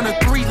 10, from the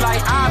 3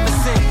 like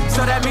Iverson.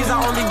 So that means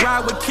I only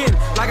ride with kin,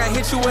 like I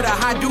hit you with a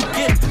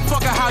Hadouken.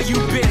 Fuck her how you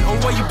been, or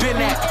where you been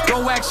at.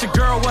 Go ask your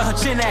girl where her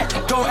chin at.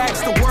 Go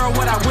ask the world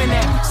what I win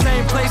at.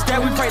 Same place that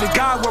we pray to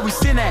God where we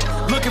sin at.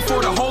 Looking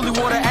for the holy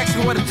water,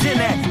 asking where the gin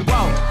at.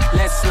 Whoa,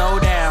 let's slow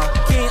down.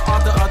 King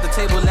off the other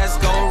table, let's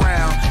go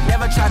round.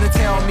 Never try to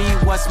tell me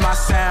what's my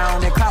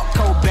sound. And Clout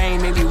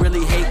Cobain made me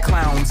really hate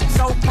clowns.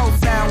 So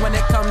profound when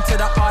it comes to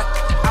the art.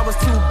 I was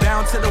too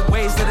bound to the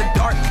ways of the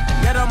dark.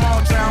 Let them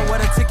all drown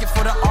with a ticket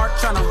for the art.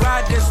 Tryna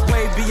ride this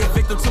way, be a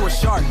victim to a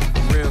shark.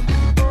 Real.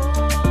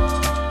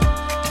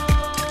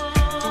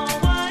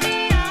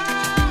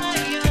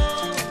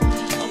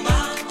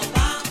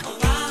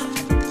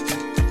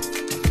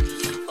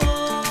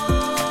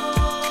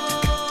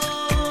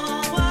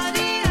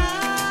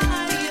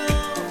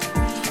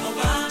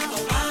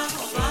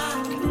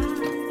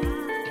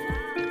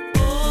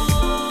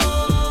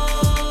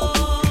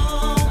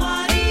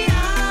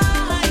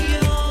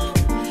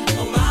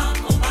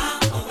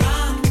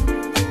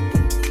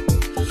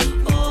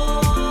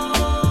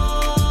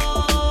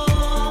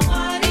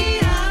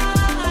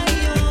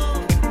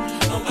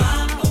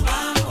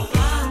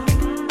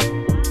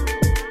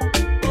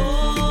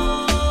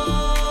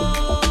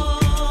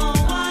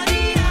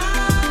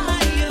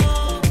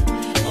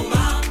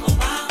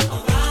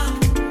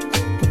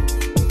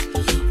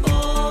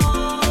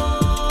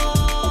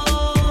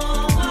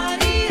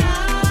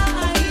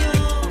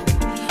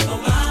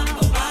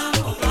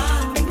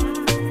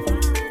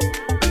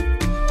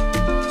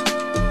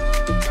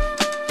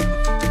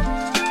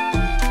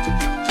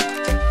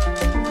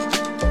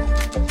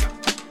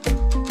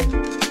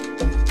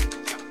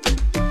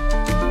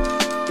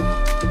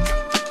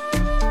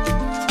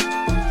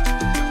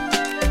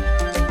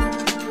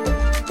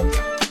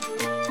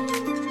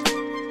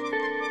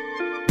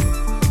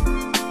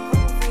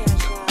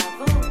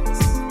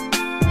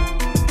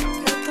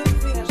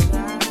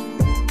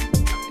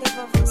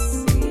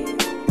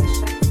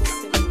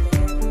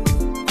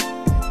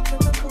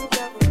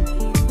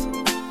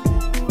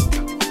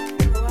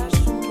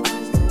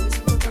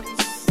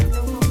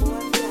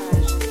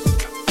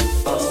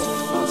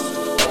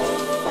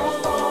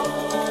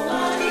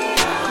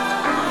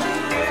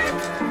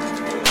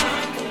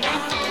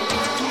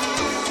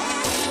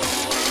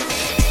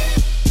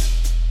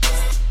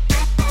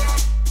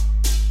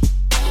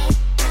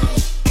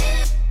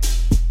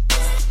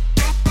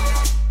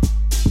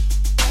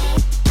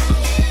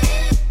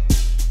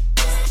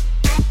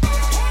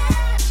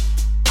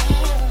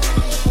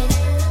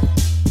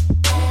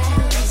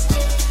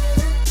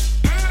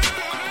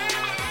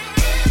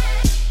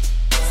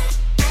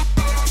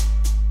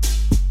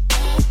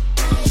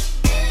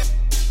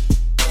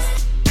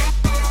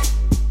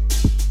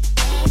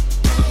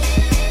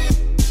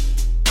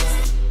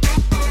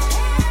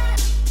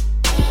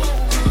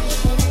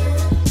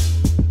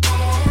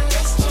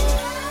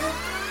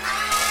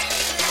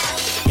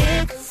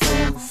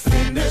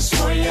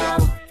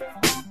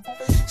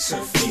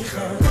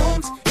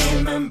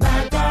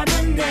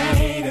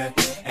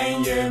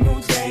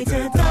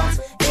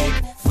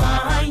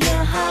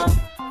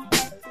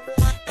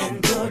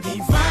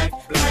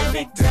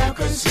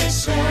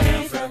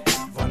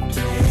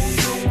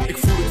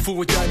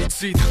 wat jij niet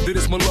ziet. Dit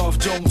is mijn Love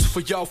Jones.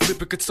 Voor jou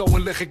flip ik het zo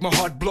en leg ik mijn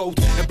hart bloot.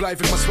 En blijf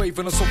ik maar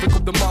zweven alsof ik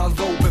op de maan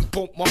loop. En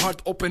pomp mijn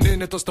hart op en in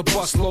net als de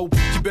bas loopt.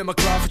 Je bent mijn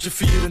klavertje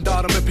 4 en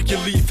daarom heb ik je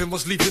lief. En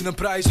was liefde een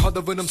prijs,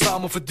 hadden we hem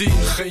samen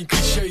verdiend. Geen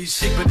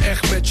clichés, ik ben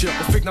echt met je.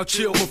 Of ik nou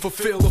chill me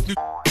verveel of nu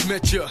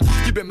met je.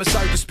 Je bent mijn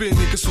suikerspin,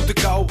 ik een zoete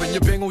kou. Ben je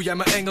bengel, jij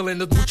mijn engel en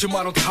dat moet je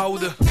maar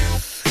onthouden.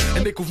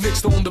 En ik hoef niks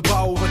te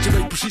onderbouwen, want je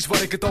weet precies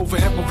waar ik het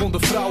over heb, mijn wonde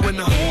vrouw. En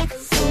ik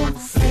voel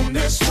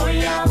vlinders voor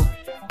jou.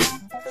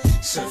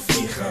 Ze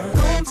vliegen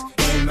rond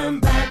in mijn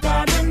buik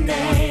naar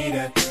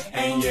beneden.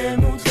 En je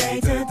moet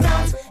weten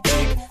dat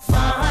ik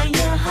van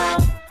je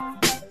hou.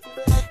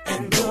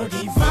 En door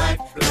die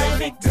vibe blijf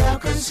ik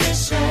telkens weer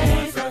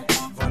zweven.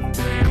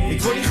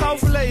 Ik word niet gauw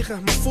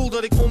verlegen, maar voel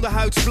dat ik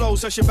onderhuids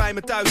bloos. Als je bij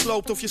me thuis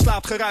loopt of je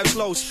slaapt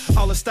geruisloos.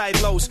 Alles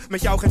tijdloos,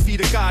 met jou geen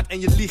vierde kaart en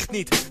je liegt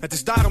niet. Het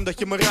is daarom dat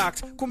je me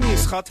raakt. Kom hier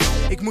schat,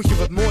 ik moet je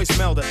wat moois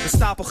melden. De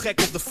stapel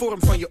gek op de vorm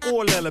van je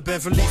oorlellen,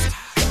 ben verliefd.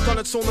 Kan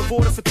het zonder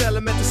woorden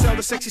vertellen, met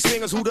dezelfde sexy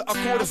swingers hoe de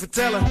akkoorden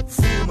vertellen.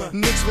 Voel me,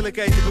 niks wil ik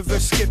even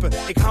bewust skippen.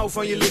 Ik hou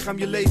van je lichaam,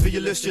 je leven,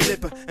 je lust, je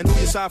lippen. En hoe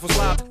je s'avonds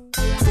laat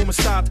voor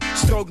me staat.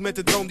 Strookt met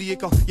de droom die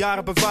ik al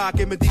jaren bewaak.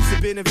 In mijn diepste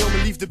binnen wil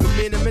mijn liefde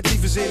beminnen. Met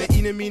lieve zinnen,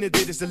 Inemine,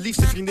 dit is de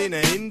liefste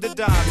vriendinnen.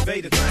 Inderdaad, ik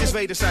weet het is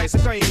wederzijds,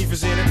 dat kan je niet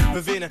verzinnen.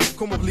 We winnen,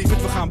 kom op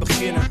lieverd, we gaan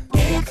beginnen.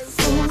 Ik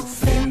voel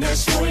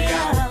vlinders voor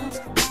jou.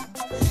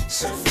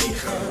 Ze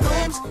vliegen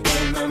rond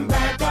in mijn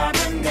buik naar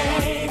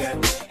beneden.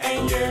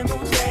 En je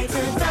moet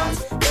weten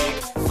dat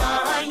ik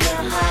van je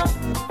hou.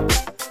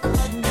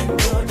 En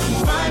door die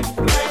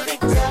vibe blijf ik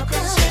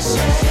telkens weer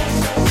zweven.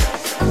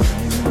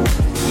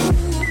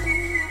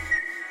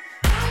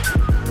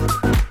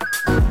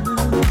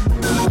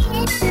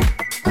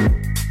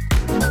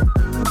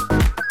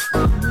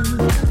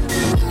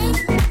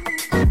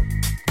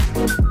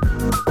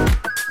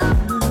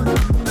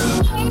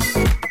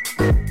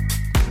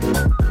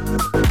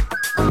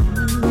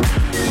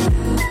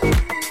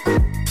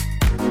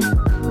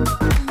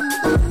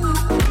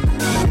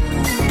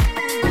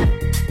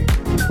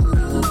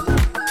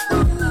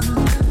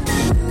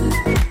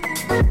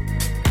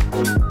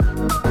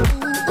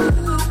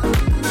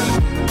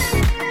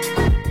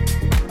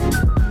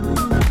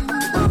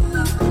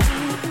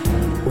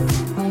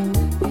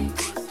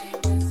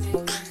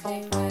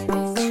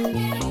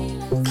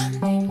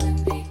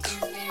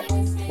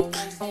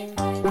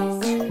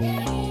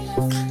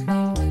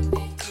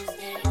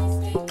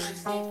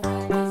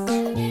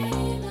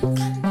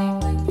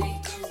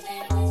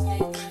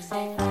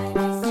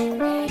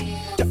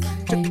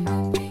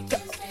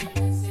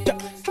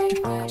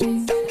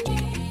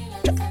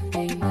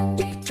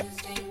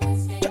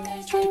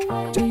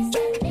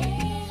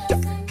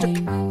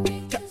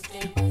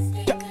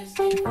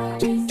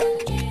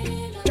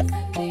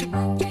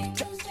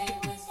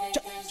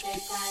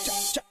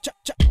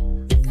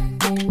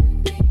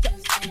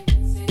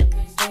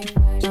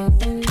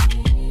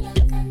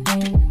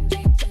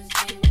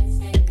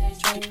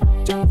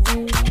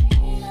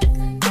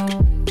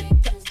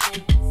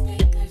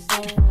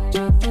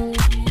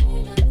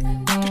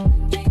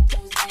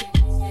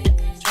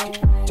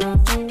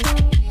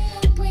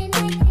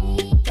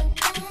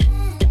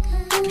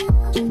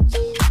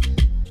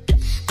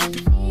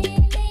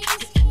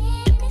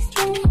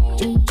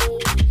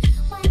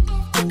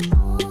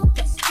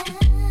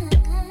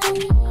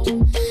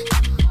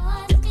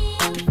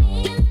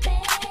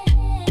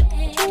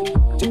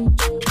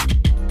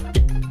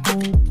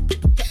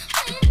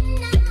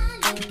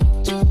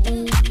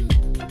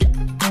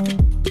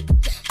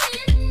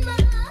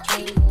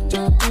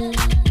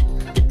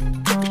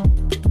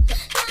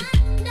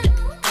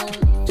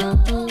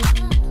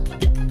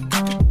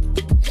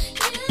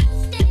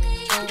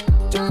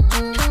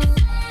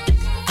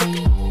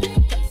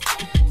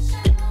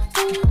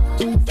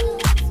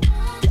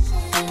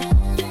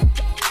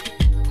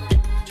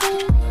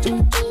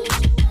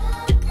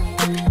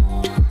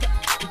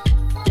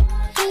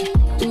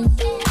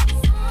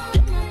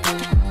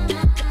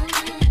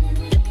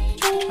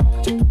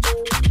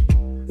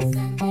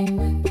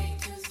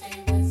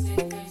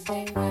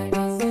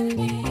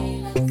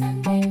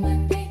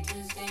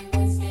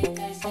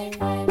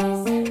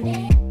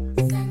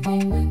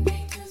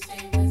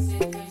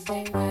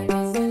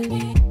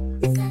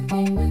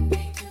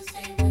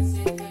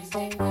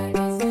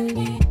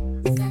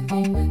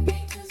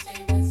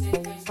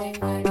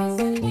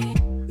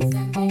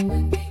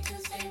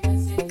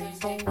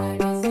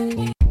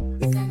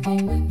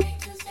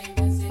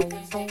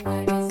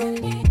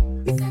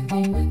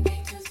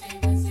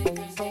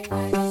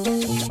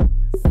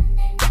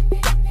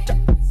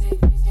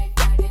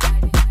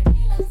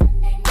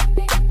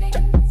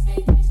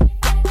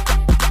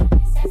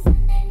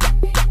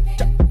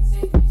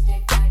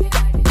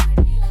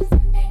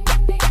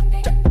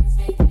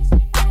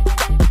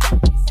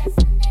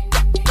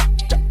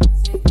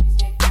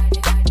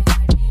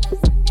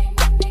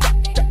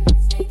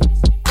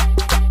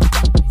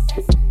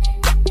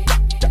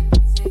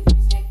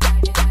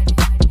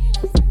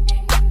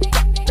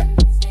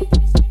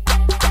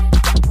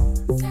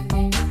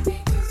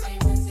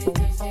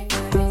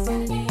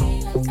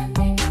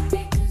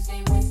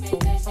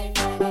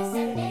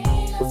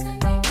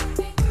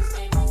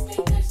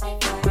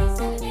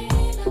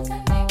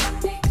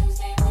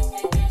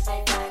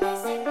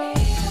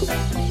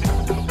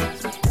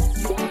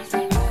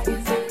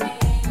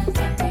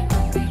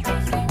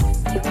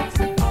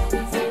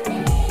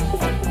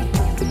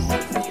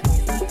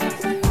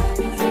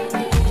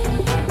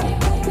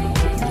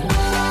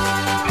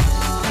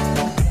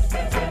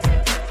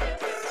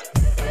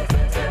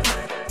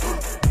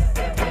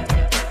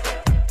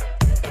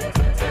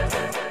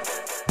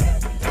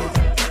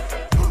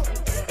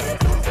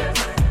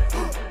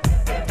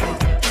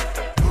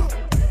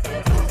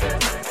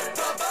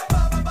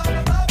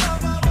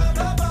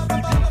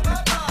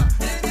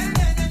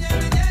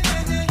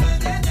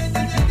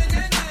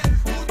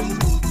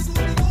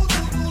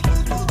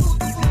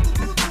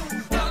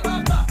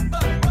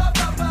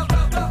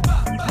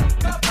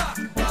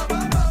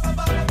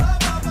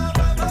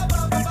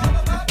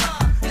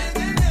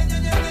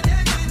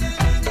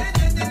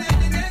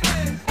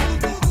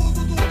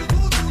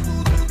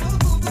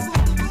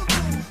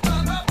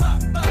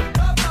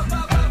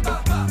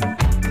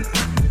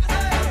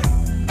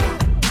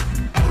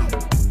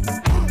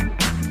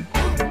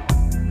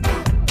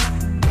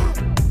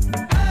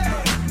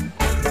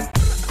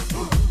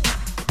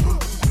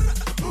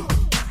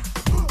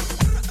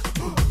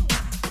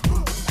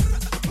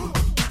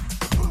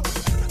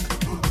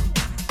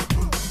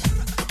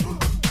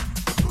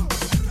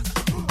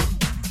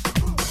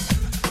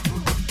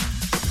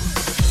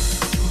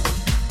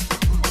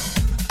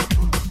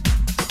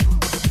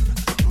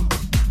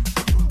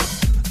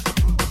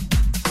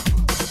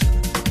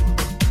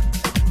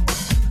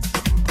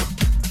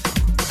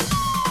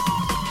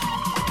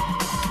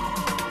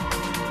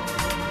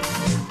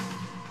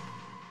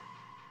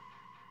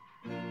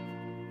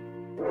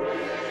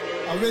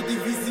 Avete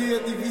visio.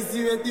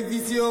 Avete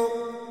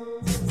visio.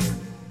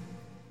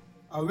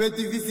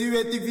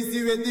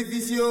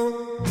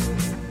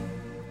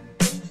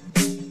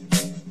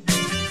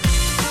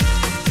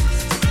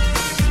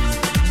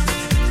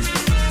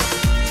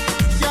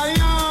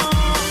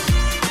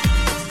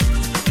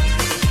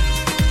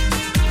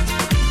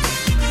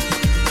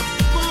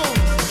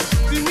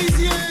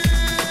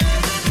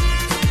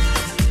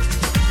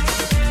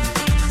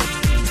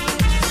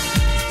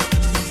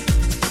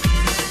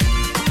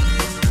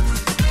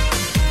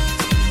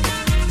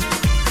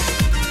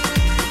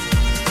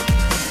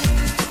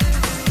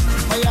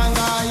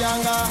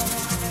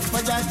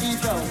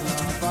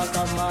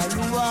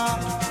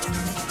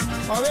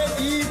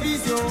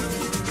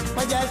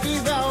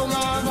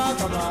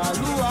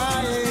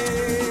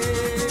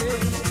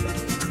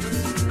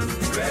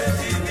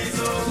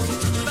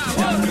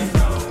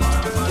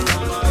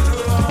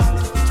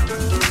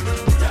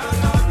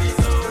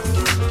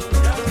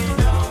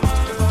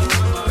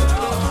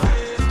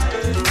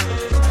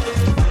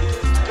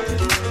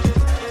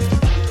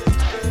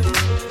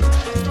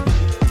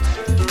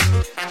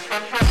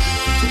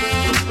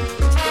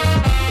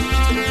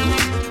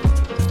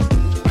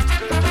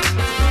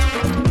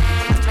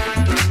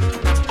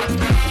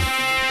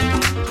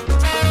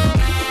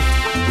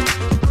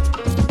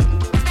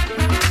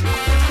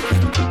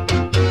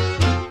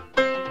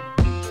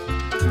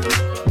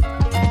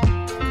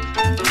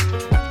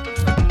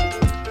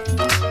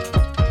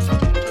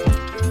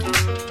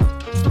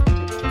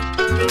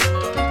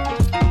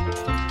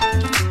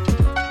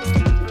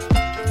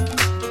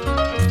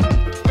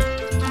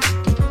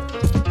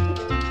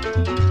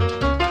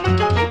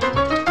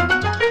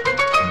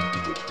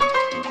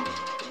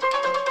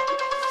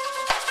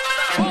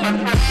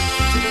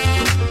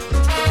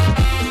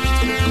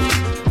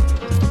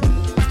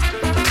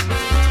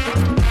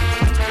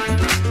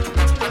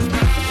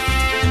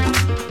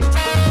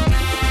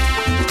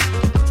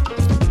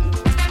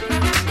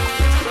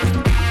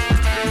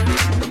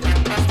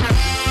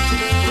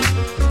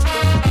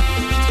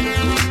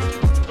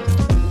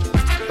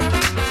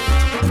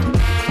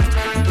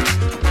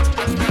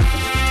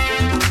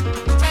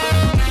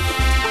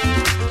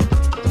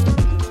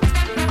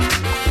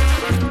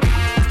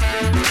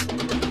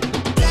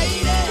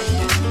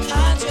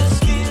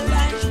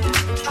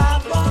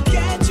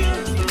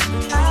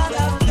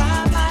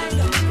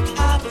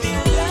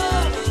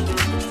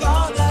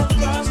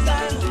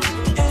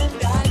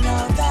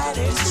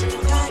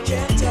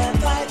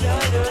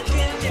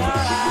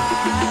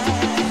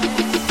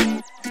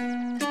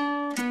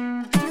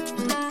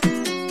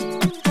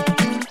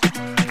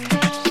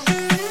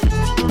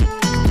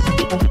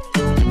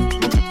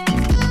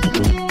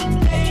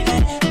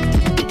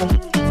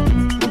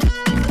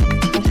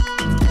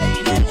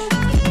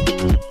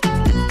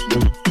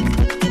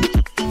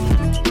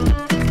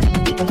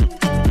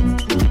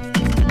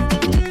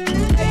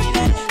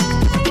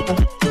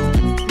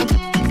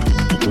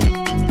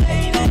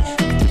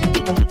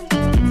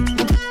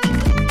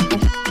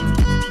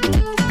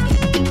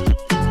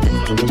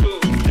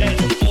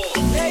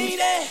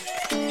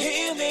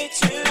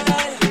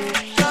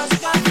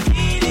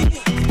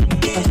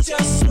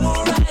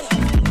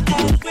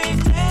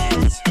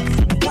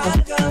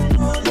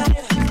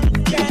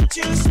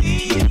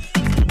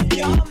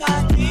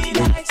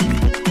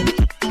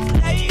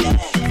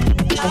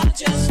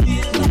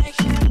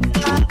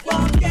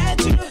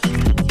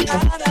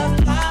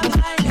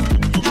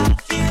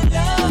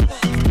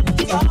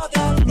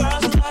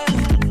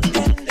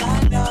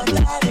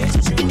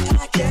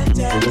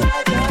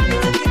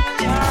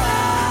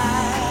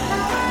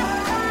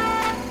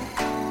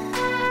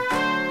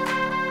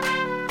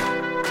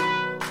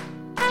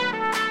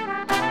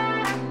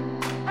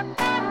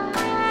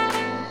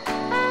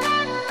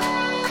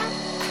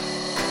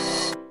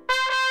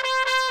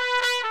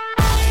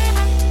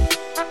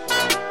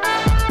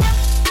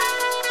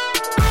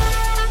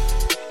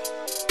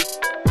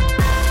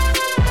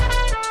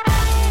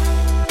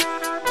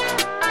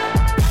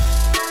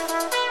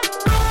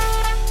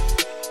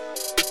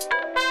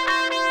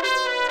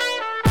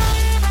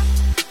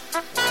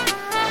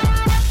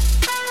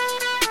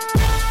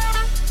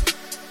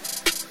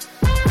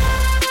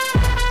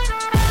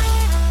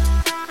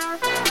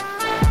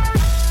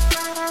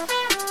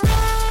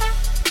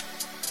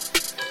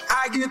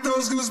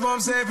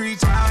 goosebumps every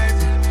time.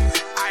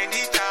 I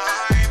need the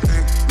hype,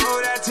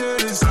 throw that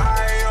to the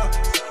side.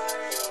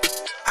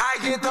 I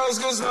get those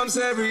goosebumps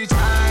every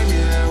time,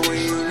 yeah.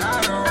 When you're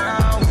not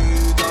around, when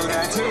you throw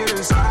that to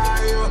the side.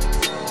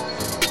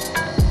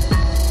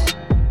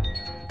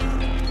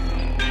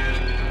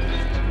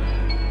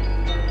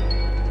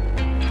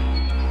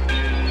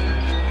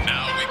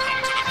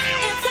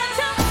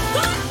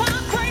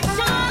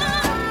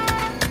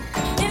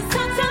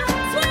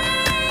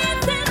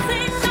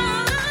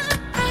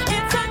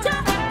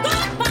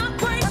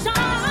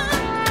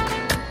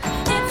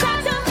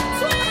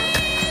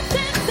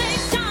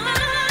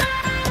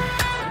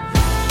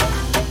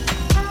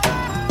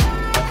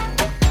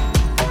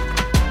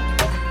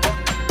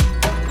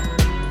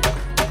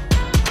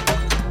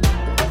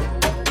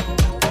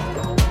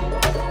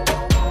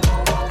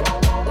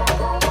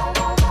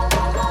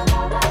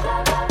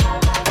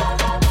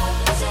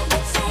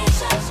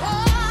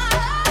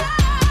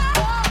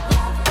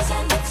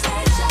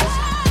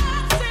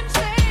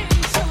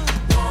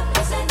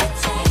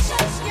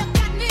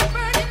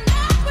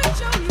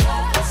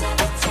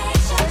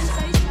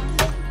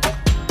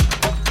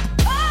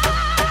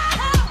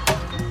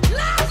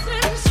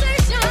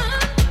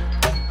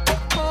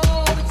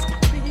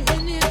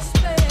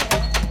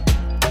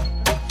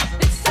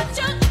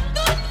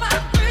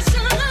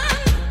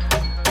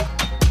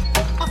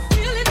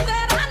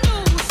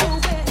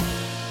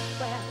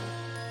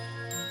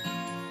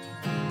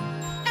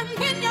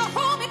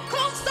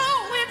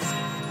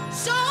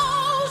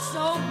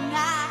 so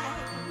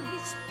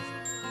nice.